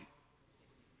coffee.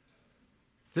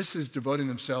 This is devoting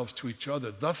themselves to each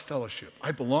other, the fellowship.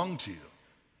 I belong to you.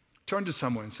 Turn to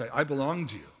someone and say, I belong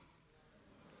to you.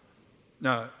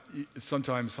 Now,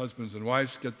 sometimes husbands and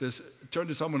wives get this. Turn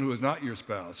to someone who is not your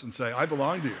spouse and say, I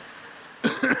belong to you.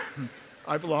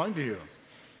 I belong to you.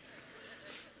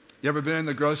 You ever been in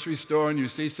the grocery store and you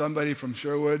see somebody from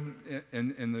Sherwood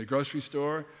in the grocery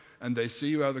store and they see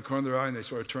you out of the corner of their eye and they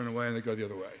sort of turn away and they go the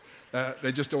other way?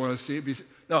 They just don't want to see it.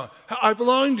 No, I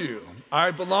belong to you.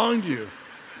 I belong to you.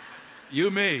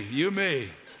 You, me,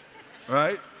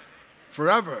 right?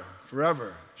 Forever,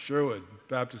 Sherwood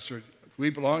Baptist Church, we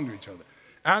belong to each other.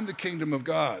 And the kingdom of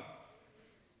God.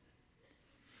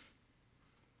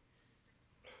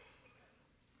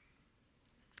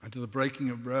 And to the breaking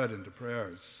of bread and to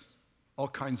prayers, all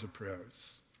kinds of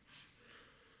prayers.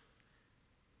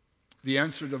 The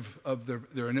answer of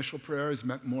their initial prayers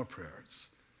meant more prayers.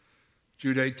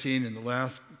 Jude 18, in the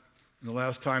last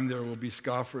time there will be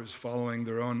scoffers following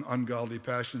their own ungodly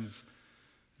passions.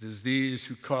 It is these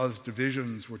who cause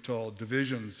divisions, we're told,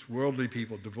 divisions, worldly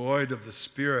people, devoid of the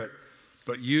Spirit.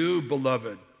 But you,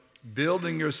 beloved,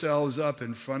 building yourselves up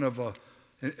in front of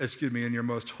in your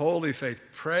most holy faith,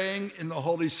 praying in the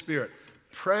Holy Spirit,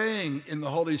 praying in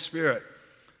the Holy Spirit,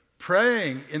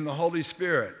 praying in the Holy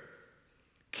Spirit.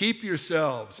 Keep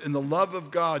yourselves in the love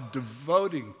of God,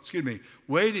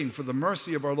 waiting for the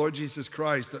mercy of our Lord Jesus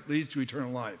Christ that leads to eternal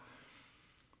life.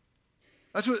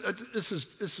 That's what this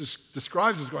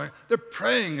describes as going. They're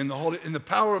praying in the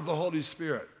power of the Holy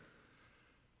Spirit.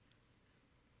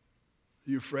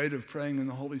 Are you afraid of praying in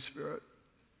the Holy Spirit?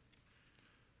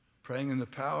 Praying in the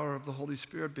power of the Holy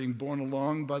Spirit, being borne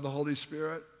along by the Holy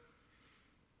Spirit?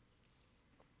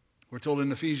 We're told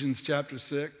in Ephesians chapter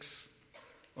 6,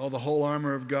 all the whole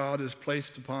armor of God is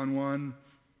placed upon one,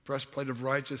 breastplate of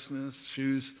righteousness,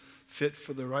 shoes fit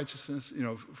for the righteousness,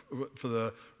 for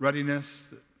the readiness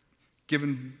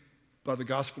given by the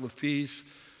gospel of peace.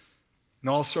 In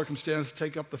all circumstances,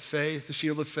 take up the faith, the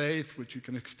shield of faith, which you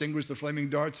can extinguish the flaming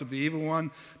darts of the evil one.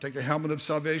 Take the helmet of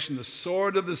salvation, the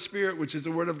sword of the Spirit, which is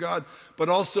the word of God, but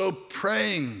also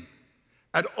praying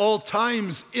at all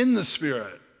times in the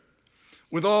Spirit,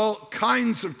 with all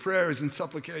kinds of prayers and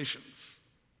supplications.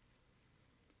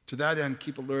 To that end,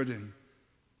 keep alert and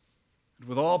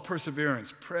with all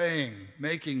perseverance, praying,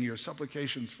 making your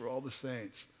supplications for all the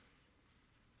saints.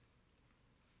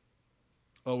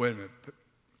 Oh, wait a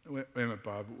minute,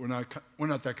 Bob. We're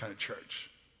not that kind of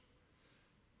church.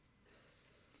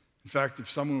 In fact, if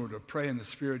someone were to pray in the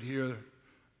Spirit here,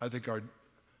 I think the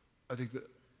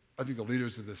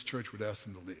leaders of this church would ask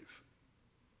them to leave.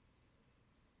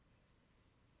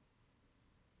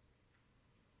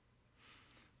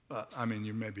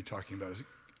 You may be talking about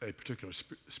a particular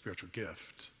spiritual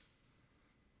gift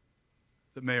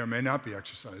that may or may not be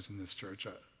exercised in this church.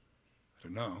 I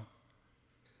don't know.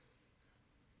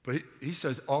 But he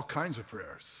says all kinds of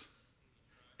prayers.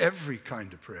 Every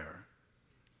kind of prayer.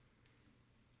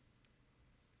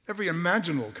 Every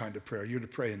imaginable kind of prayer, you're to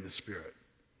pray in the Spirit.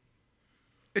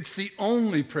 It's the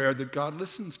only prayer that God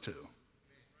listens to.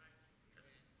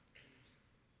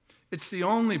 It's the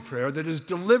only prayer that is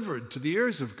delivered to the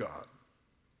ears of God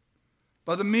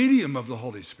by the medium of the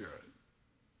Holy Spirit.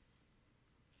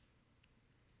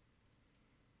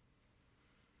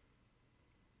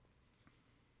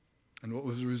 And what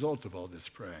was the result of all this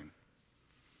praying?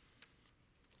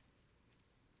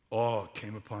 Awe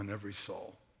came upon every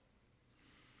soul.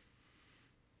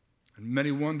 And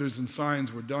many wonders and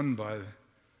signs were done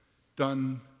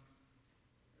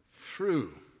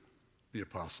through the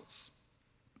apostles.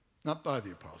 Not by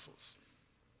the apostles.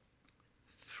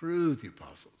 Through the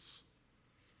apostles.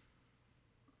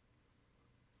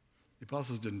 The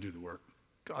apostles didn't do the work.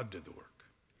 God did the work.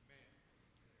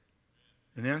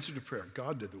 In answer to prayer,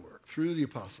 God did the work through the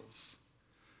apostles.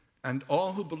 And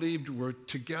all who believed were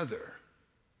together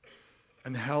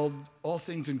and held all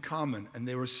things in common, and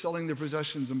they were selling their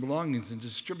possessions and belongings and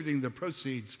distributing their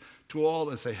proceeds to all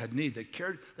as they had need. They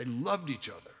cared, they loved each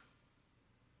other.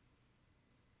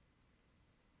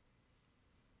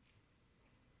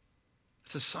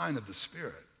 It's a sign of the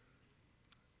Spirit,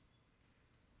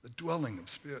 the dwelling of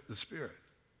the Spirit.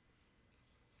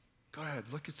 Go ahead,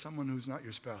 look at someone who's not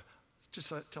your spouse.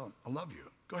 Just tell them, I love you.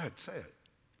 Go ahead, say it.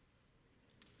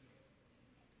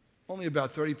 Only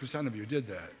about 30% of you did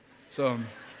that. So, a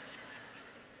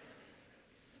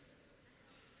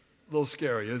little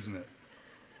scary, isn't it?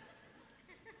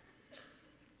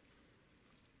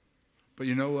 But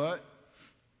you know what?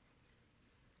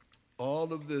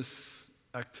 All of this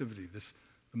activity, the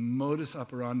modus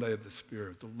operandi of the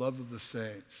Spirit, the love of the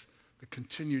saints, the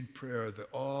continued prayer, the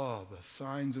awe, the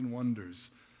signs and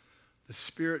wonders, the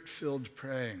Spirit-filled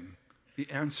praying, the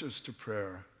answers to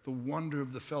prayer, the wonder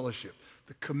of the fellowship,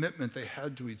 the commitment they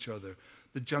had to each other,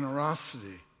 the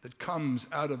generosity that comes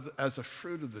out of as a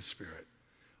fruit of the Spirit,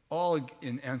 all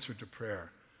in answer to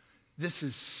prayer. This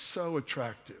is so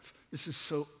attractive. This is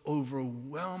so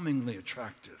overwhelmingly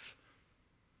attractive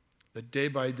that day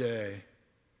by day,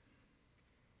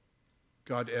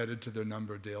 God added to their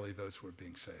number daily those who were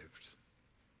being saved.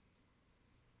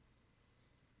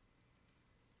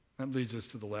 That leads us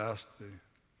to the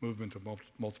movement of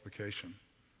multiplication.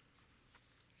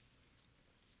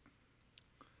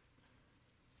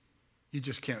 You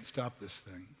just can't stop this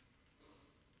thing.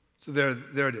 So there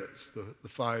it is, the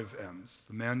 5 M's.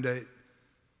 The mandate,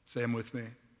 say them with me.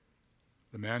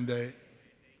 The mandate,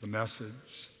 the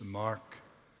message, the mark,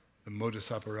 the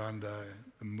modus operandi,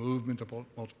 the movement of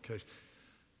multiplication.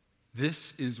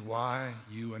 This is why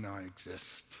you and I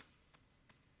exist.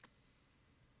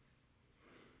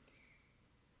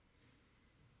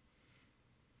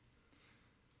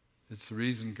 It's the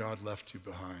reason God left you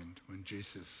behind when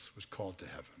Jesus was called to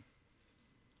heaven.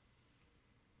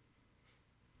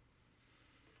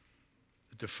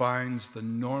 It defines the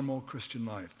normal Christian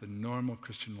life,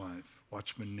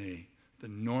 Watchman Nee, the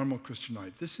normal Christian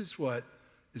life. This is what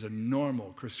is a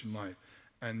normal Christian life.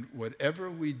 And whatever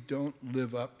we don't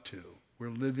live up to, we're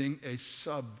living a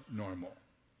subnormal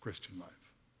Christian life.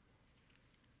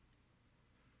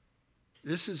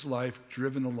 This is life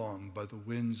driven along by the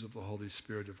winds of the Holy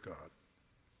Spirit of God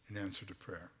in answer to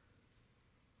prayer.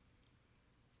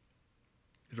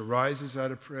 It arises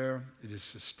out of prayer, it is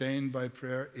sustained by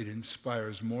prayer, it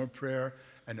inspires more prayer,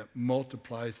 and it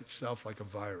multiplies itself like a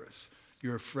virus.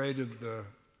 You're afraid of the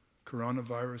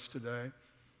coronavirus today?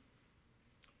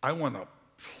 I want a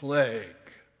plague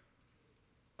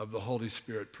of the Holy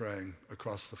Spirit praying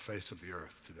across the face of the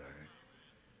earth today.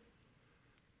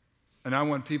 And I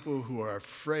want people who are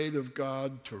afraid of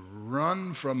God to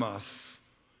run from us,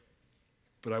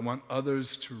 but I want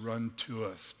others to run to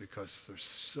us because they're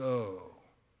so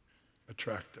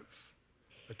attracted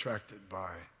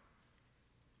by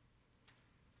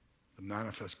the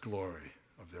manifest glory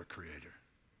of their Creator.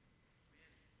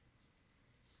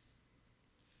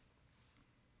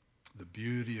 The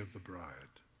beauty of the bride.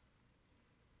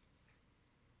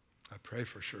 I pray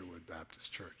for Sherwood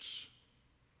Baptist Church.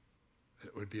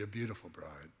 It would be a beautiful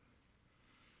bride.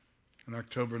 In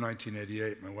October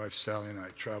 1988, my wife Sally and I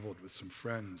traveled with some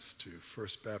friends to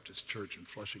First Baptist Church in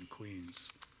Flushing,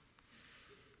 Queens.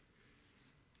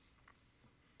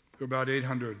 There were about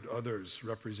 800 others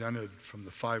represented from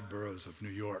the 5 boroughs of New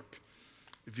York.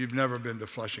 If you've never been to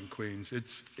Flushing, Queens,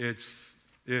 it's in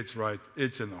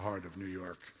the heart of New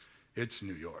York. It's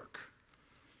New York.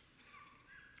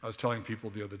 I was telling people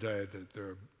the other day that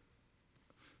they're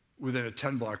within a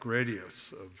 10-block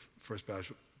radius of First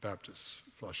Baptist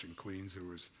Flushing, Queens.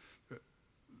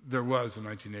 there was in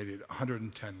 1988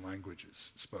 110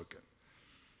 languages spoken.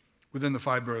 Within the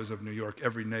 5 boroughs of New York,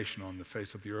 every nation on the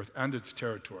face of the earth and its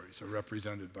territories are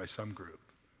represented by some group.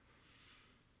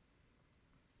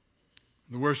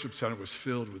 The worship center was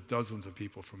filled with dozens of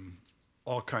people from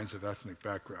all kinds of ethnic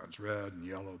backgrounds, red and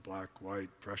yellow, black, white,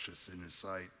 precious in his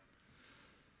sight.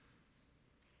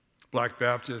 Black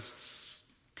Baptists,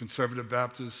 Conservative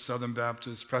Baptists, Southern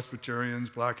Baptists, Presbyterians,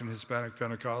 Black and Hispanic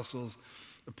Pentecostals,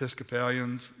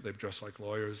 Episcopalians, they dress like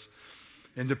lawyers,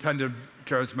 Independent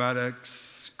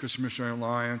Charismatics, Christian Missionary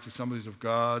Alliance, Assemblies of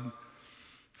God,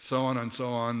 so on and so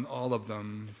on, all of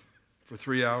them. For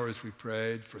 3 hours we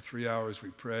prayed, for 3 hours we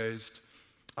praised.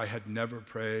 I had never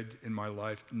prayed in my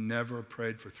life, never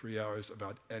prayed for 3 hours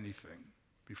about anything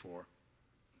before.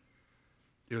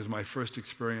 It was my first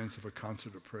experience of a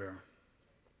concert of prayer.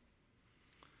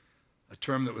 A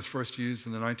term that was first used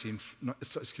in the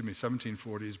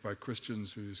 1740s by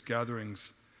Christians whose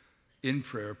gatherings in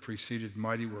prayer preceded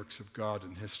mighty works of God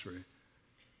in history.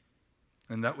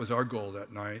 And that was our goal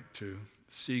that night, to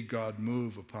see God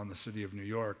move upon the city of New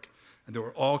York. And there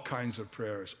were all kinds of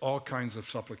prayers, all kinds of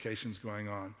supplications going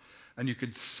on. And you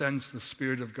could sense the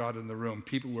Spirit of God in the room.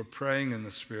 People were praying in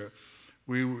the Spirit.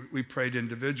 We prayed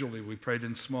individually. We prayed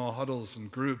in small huddles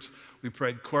and groups. We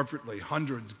prayed corporately.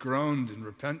 Hundreds groaned in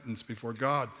repentance before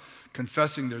God,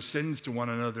 confessing their sins to one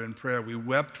another in prayer. We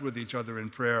wept with each other in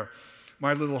prayer.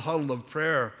 My little huddle of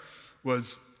prayer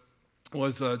was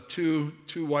two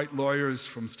white lawyers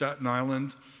from Staten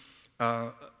Island,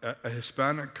 a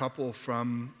Hispanic couple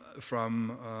from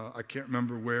I can't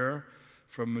remember where,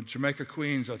 from Jamaica,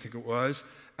 Queens, I think it was,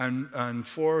 and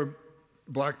 4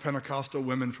 Black Pentecostal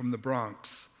women from the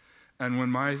Bronx. And when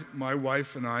my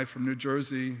wife and I from New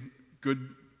Jersey, good,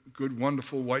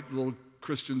 wonderful white little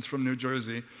Christians from New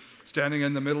Jersey, standing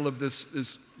in the middle of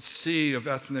this sea of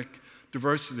ethnic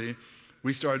diversity,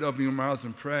 we started opening our mouths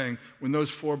and praying. When those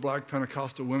 4 Black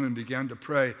Pentecostal women began to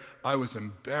pray, I was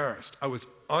embarrassed. I was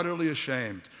utterly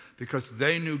ashamed because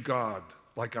they knew God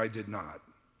like I did not.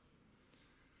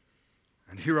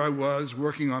 And here I was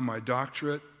working on my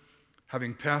doctorate,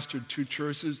 having pastored 2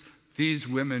 churches. These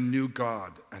women knew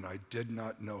God, and I did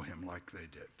not know him like they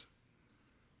did.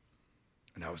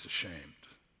 And I was ashamed.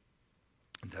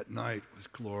 And that night was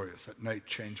glorious. That night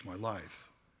changed my life.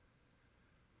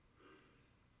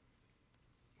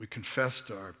 We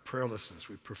confessed our prayerlessness.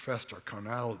 We professed our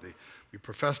carnality. We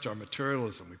professed our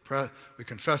materialism. We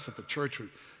confessed that the church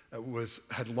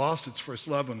had lost its first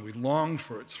love, and we longed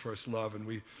for its first love. And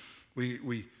we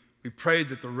prayed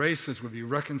that the races would be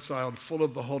reconciled, full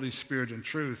of the Holy Spirit and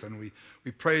truth. And we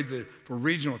prayed for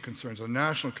regional concerns, and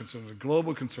national concerns, and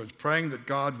global concerns, praying that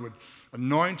God would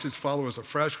anoint his followers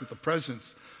afresh with the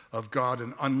presence of God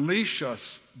and unleash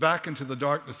us back into the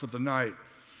darkness of the night.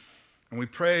 And we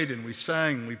prayed and we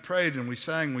sang, we prayed and we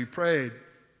sang, we prayed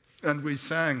and we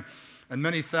sang. And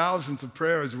many thousands of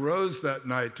prayers rose that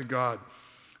night to God.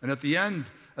 And at the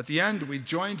end, we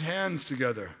joined hands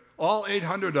together, all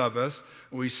 800 of us,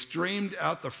 and we streamed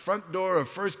out the front door of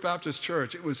First Baptist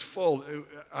Church. It was full.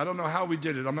 I don't know how we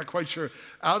did it. I'm not quite sure.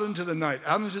 Out into the night,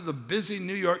 out into the busy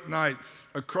New York night,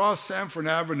 across Sanford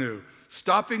Avenue,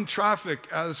 stopping traffic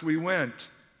as we went.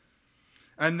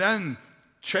 And then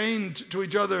chained to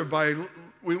each other by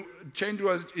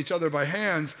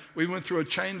hands, we went through a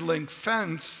chain link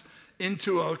fence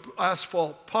into an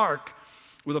asphalt park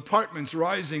with apartments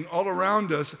rising all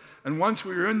around us. And once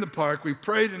we were in the park, we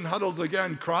prayed in huddles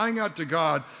again, crying out to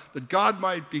God that God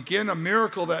might begin a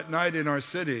miracle that night in our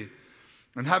city.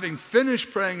 And having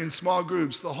finished praying in small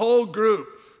groups, the whole group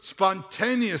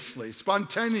spontaneously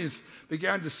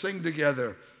began to sing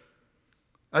together,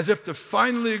 as if to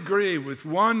finally agree with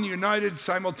one united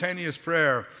simultaneous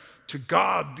prayer. To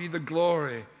God be the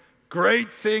glory.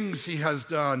 Great things he has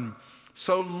done.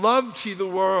 So loved he the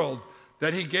world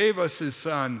that he gave us his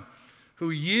Son, who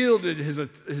yielded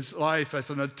his life as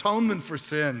an atonement for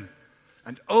sin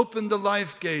and opened the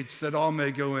life gates that all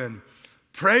may go in.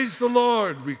 Praise the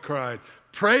Lord, we cried.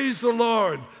 Praise the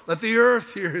Lord. Let the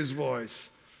earth hear his voice.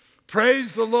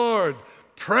 Praise the Lord.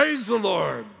 Praise the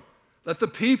Lord. Let the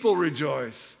people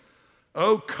rejoice.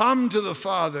 Oh, come to the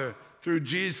Father through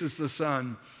Jesus the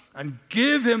Son and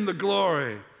give him the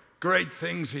glory. Great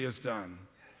things he has done.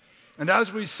 And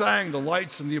as we sang, the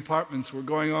lights in the apartments were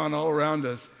going on all around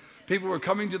us. People were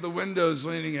coming to the windows,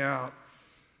 leaning out.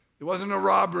 It wasn't a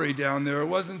robbery down there. It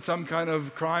wasn't some kind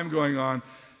of crime going on.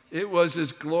 It was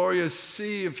this glorious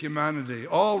sea of humanity,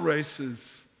 all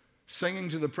races, singing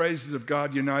to the praises of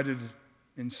God, united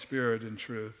in spirit and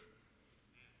truth.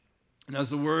 And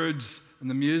as the words and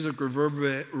the music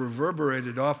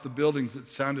reverberated off the buildings, it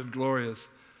sounded glorious.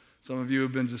 Some of you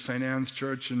have been to St. Anne's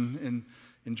Church in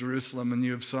Jerusalem, and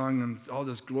you have sung and all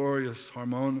this glorious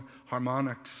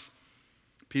harmonics.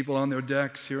 People on their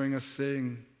decks hearing us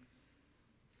sing.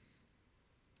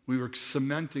 We were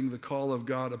cementing the call of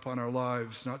God upon our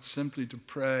lives, not simply to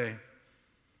pray,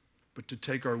 but to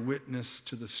take our witness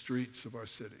to the streets of our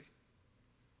city.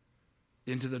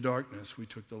 Into the darkness, we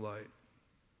took the light.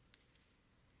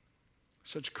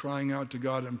 Such crying out to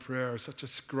God in prayer, such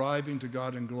ascribing to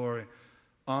God in glory,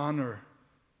 honor,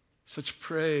 such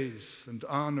praise and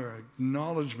honor,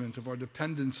 acknowledgement of our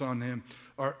dependence on Him,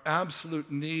 our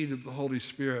absolute need of the Holy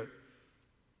Spirit,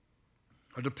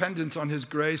 our dependence on His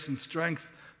grace and strength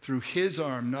through His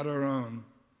arm, not our own,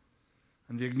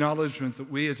 and the acknowledgement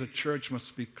that we as a church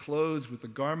must be clothed with the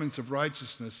garments of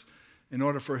righteousness in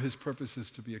order for His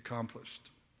purposes to be accomplished.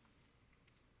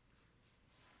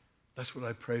 That's what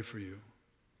I pray for you,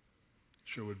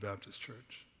 Sherwood Baptist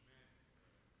Church.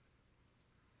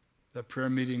 That prayer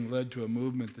meeting led to a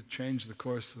movement that changed the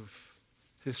course of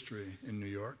history in New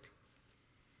York.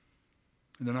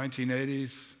 In the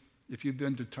 1980s, if you've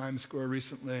been to Times Square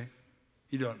recently,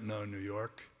 you don't know New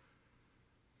York.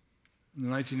 In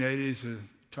the 1980s,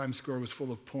 Times Square was full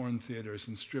of porn theaters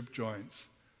and strip joints.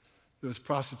 There was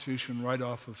prostitution right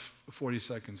off of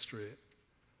 42nd Street.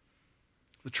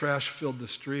 The trash filled the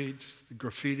streets, the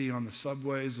graffiti on the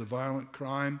subways, the violent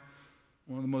crime,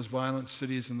 one of the most violent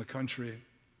cities in the country.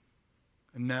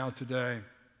 And now, today,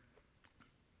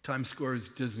 Times Square is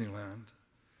Disneyland.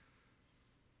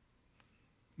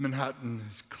 Manhattan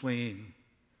is clean.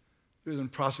 There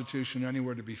isn't prostitution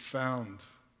anywhere to be found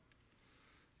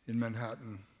in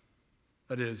Manhattan.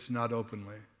 That is, not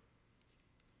openly.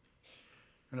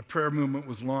 And a prayer movement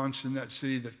was launched in that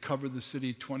city that covered the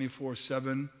city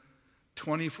 24/7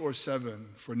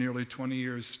 for nearly 20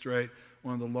 years straight,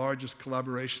 one of the largest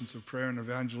collaborations of prayer and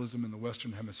evangelism in the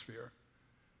Western Hemisphere.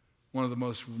 One of the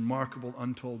most remarkable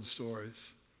untold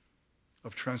stories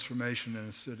of transformation in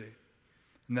a city.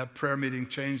 And that prayer meeting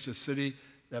changed the city.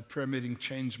 That prayer meeting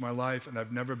changed my life, and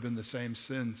I've never been the same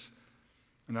since.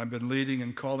 And I've been leading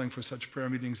and calling for such prayer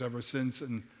meetings ever since.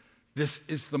 And this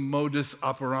is the modus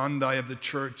operandi of the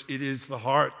church. It is the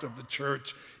heart of the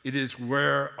church. It is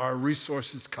where our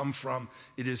resources come from.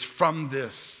 It is from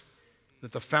this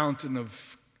that the fountain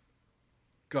of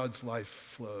God's life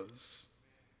flows.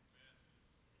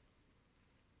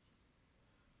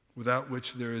 Without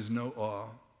which there is no awe,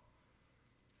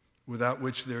 without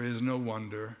which there is no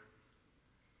wonder,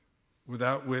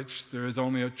 without which there is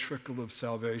only a trickle of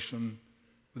salvation,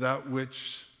 without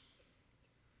which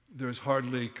there is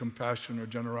hardly compassion or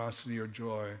generosity or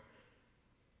joy,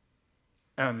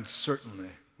 and certainly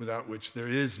without which there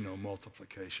is no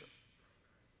multiplication.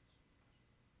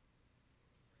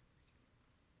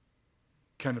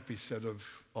 Can it be said of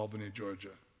Albany,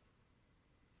 Georgia,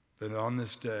 that on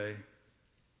this day,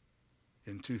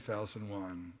 in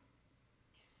 2001,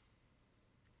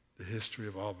 the history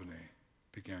of Albany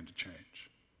began to change?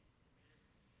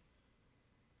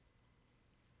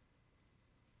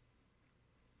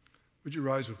 Would you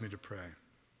rise with me to pray?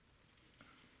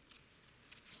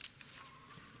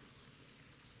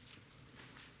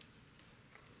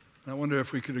 I wonder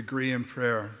if we could agree in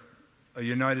prayer, a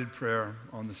united prayer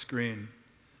on the screen.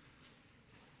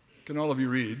 Can all of you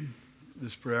read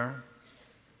this prayer?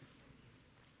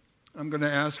 I'm going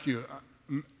to ask you,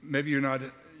 maybe you're not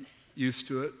used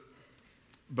to it,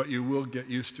 but you will get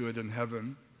used to it in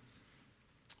heaven.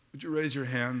 Would you raise your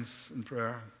hands in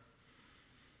prayer?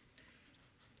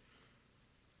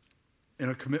 In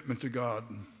a commitment to God,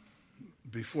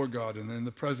 before God, and in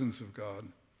the presence of God.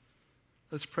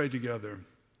 Let's pray together.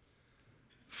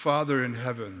 Father in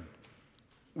heaven,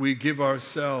 we give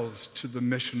ourselves to the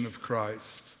mission of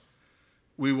Christ.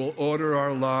 We will order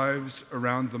our lives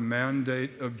around the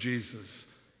mandate of Jesus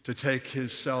to take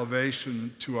His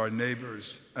salvation to our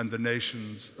neighbors and the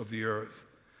nations of the earth.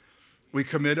 We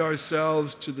commit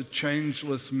ourselves to the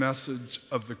changeless message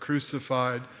of the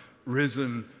crucified,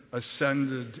 risen,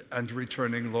 ascended, and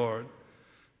returning Lord,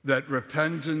 that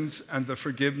repentance and the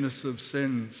forgiveness of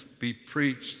sins be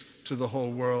preached to the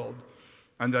whole world,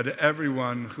 and that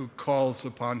everyone who calls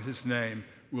upon His name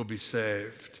will be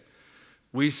saved.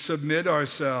 We submit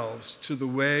ourselves to the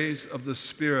ways of the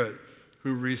Spirit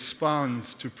who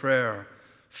responds to prayer,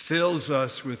 fills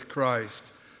us with Christ,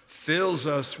 fills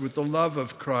us with the love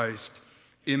of Christ,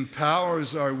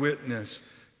 empowers our witness,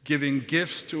 giving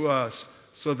gifts to us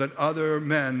so that other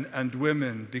men and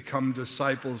women become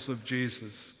disciples of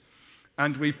Jesus.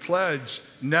 And we pledge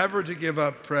never to give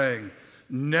up praying,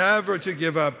 never to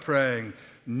give up praying,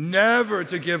 never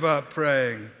to give up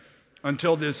praying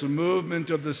until this movement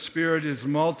of the Spirit is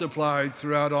multiplied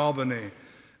throughout Albany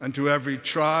and to every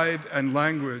tribe and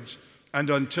language, and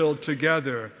until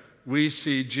together we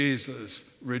see Jesus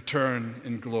return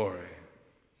in glory.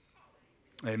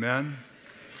 Amen.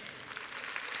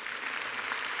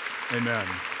 Amen.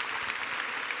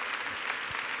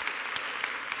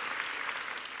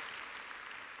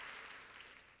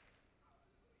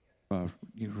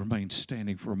 You remain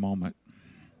standing for a moment.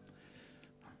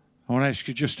 I want to ask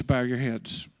you just to bow your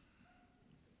heads.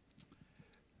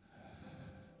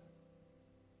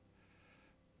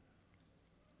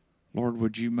 Lord,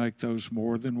 would you make those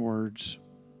more than words?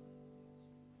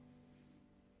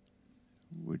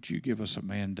 Would you give us a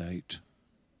mandate?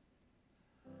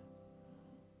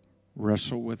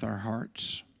 Wrestle with our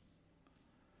hearts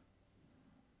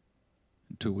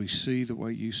until we see the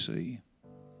way you see.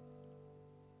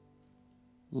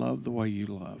 Love the way you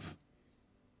love.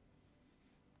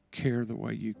 Care the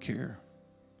way you care.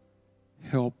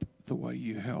 Help the way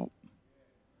you help.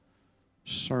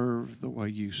 Serve the way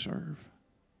you serve.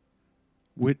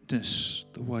 Witness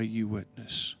the way you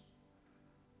witness.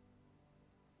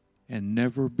 And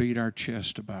never beat our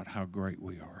chest about how great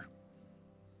we are,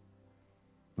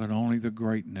 but only the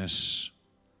greatness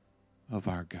of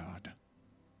our God.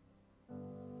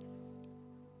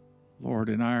 Lord,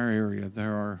 in our area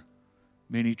there are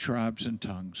many tribes and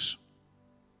tongues.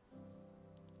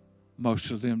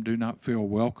 Most of them do not feel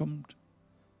welcomed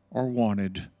or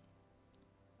wanted.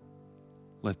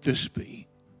 Let this be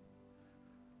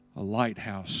a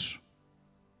lighthouse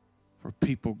for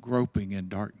people groping in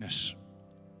darkness,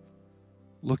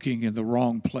 looking in the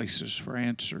wrong places for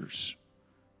answers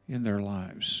in their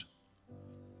lives.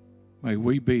 May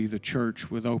we be the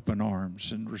church with open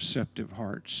arms and receptive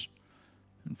hearts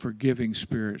and forgiving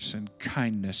spirits and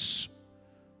kindness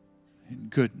and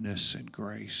goodness and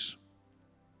grace.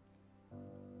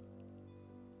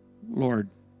 Lord,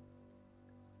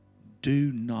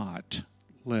 do not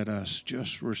let us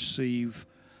just receive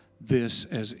this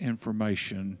as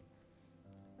information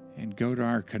and go to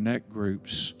our connect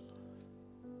groups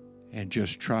and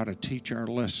just try to teach our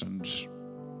lessons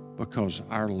because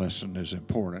our lesson is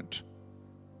important.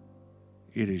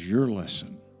 It is your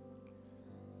lesson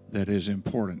that is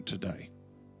important today.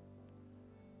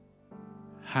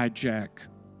 Hijack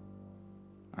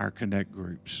our connect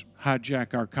groups.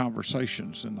 Hijack our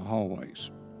conversations in the hallways.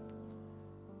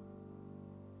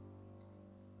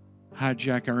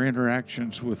 Hijack our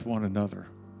interactions with one another.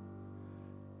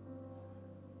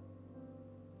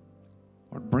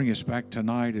 Lord, bring us back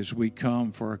tonight as we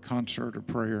come for a concert of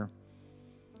prayer.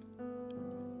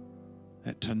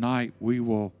 That tonight we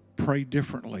will pray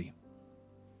differently.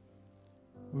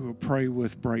 We will pray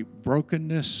with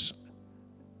brokenness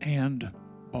and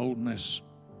boldness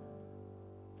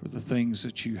for the things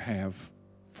that you have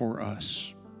for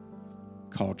us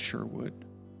called Sherwood.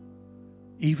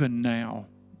 Even now,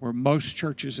 where most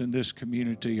churches in this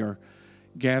community are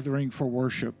gathering for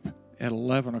worship at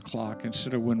 11 o'clock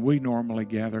instead of when we normally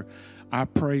gather, I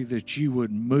pray that you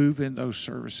would move in those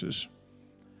services,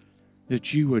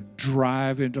 that you would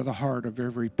drive into the heart of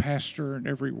every pastor and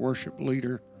every worship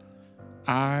leader.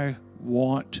 I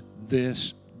want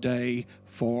this day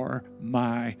for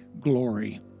my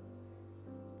glory.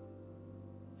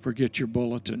 Forget your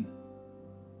bulletin.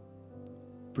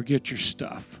 Forget your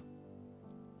stuff.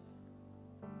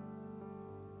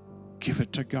 Give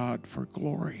it to God for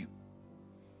glory.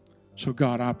 So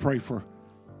God, I pray for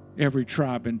every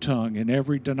tribe and tongue and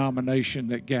every denomination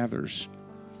that gathers.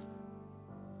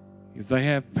 If they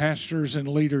have pastors and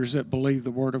leaders that believe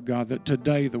the Word of God, that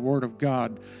today the Word of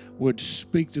God would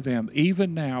speak to them,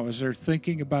 even now as they're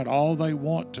thinking about all they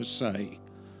want to say.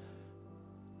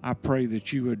 I pray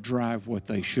that you would drive what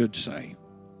they should say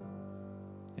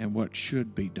and what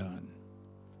should be done.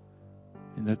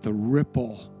 And that the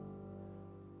ripple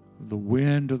of the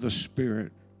wind of the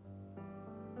Spirit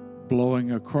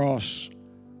blowing across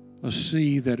a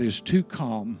sea that is too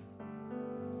calm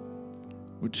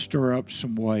would stir up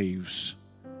some waves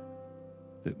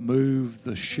that move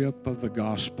the ship of the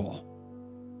gospel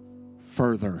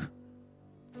further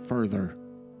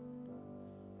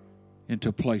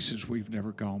into places we've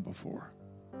never gone before.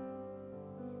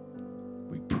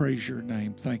 We praise your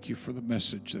name. Thank you for the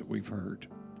message that we've heard.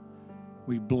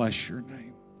 We bless your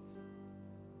name.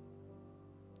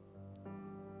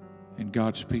 And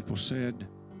God's people said,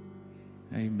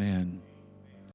 amen.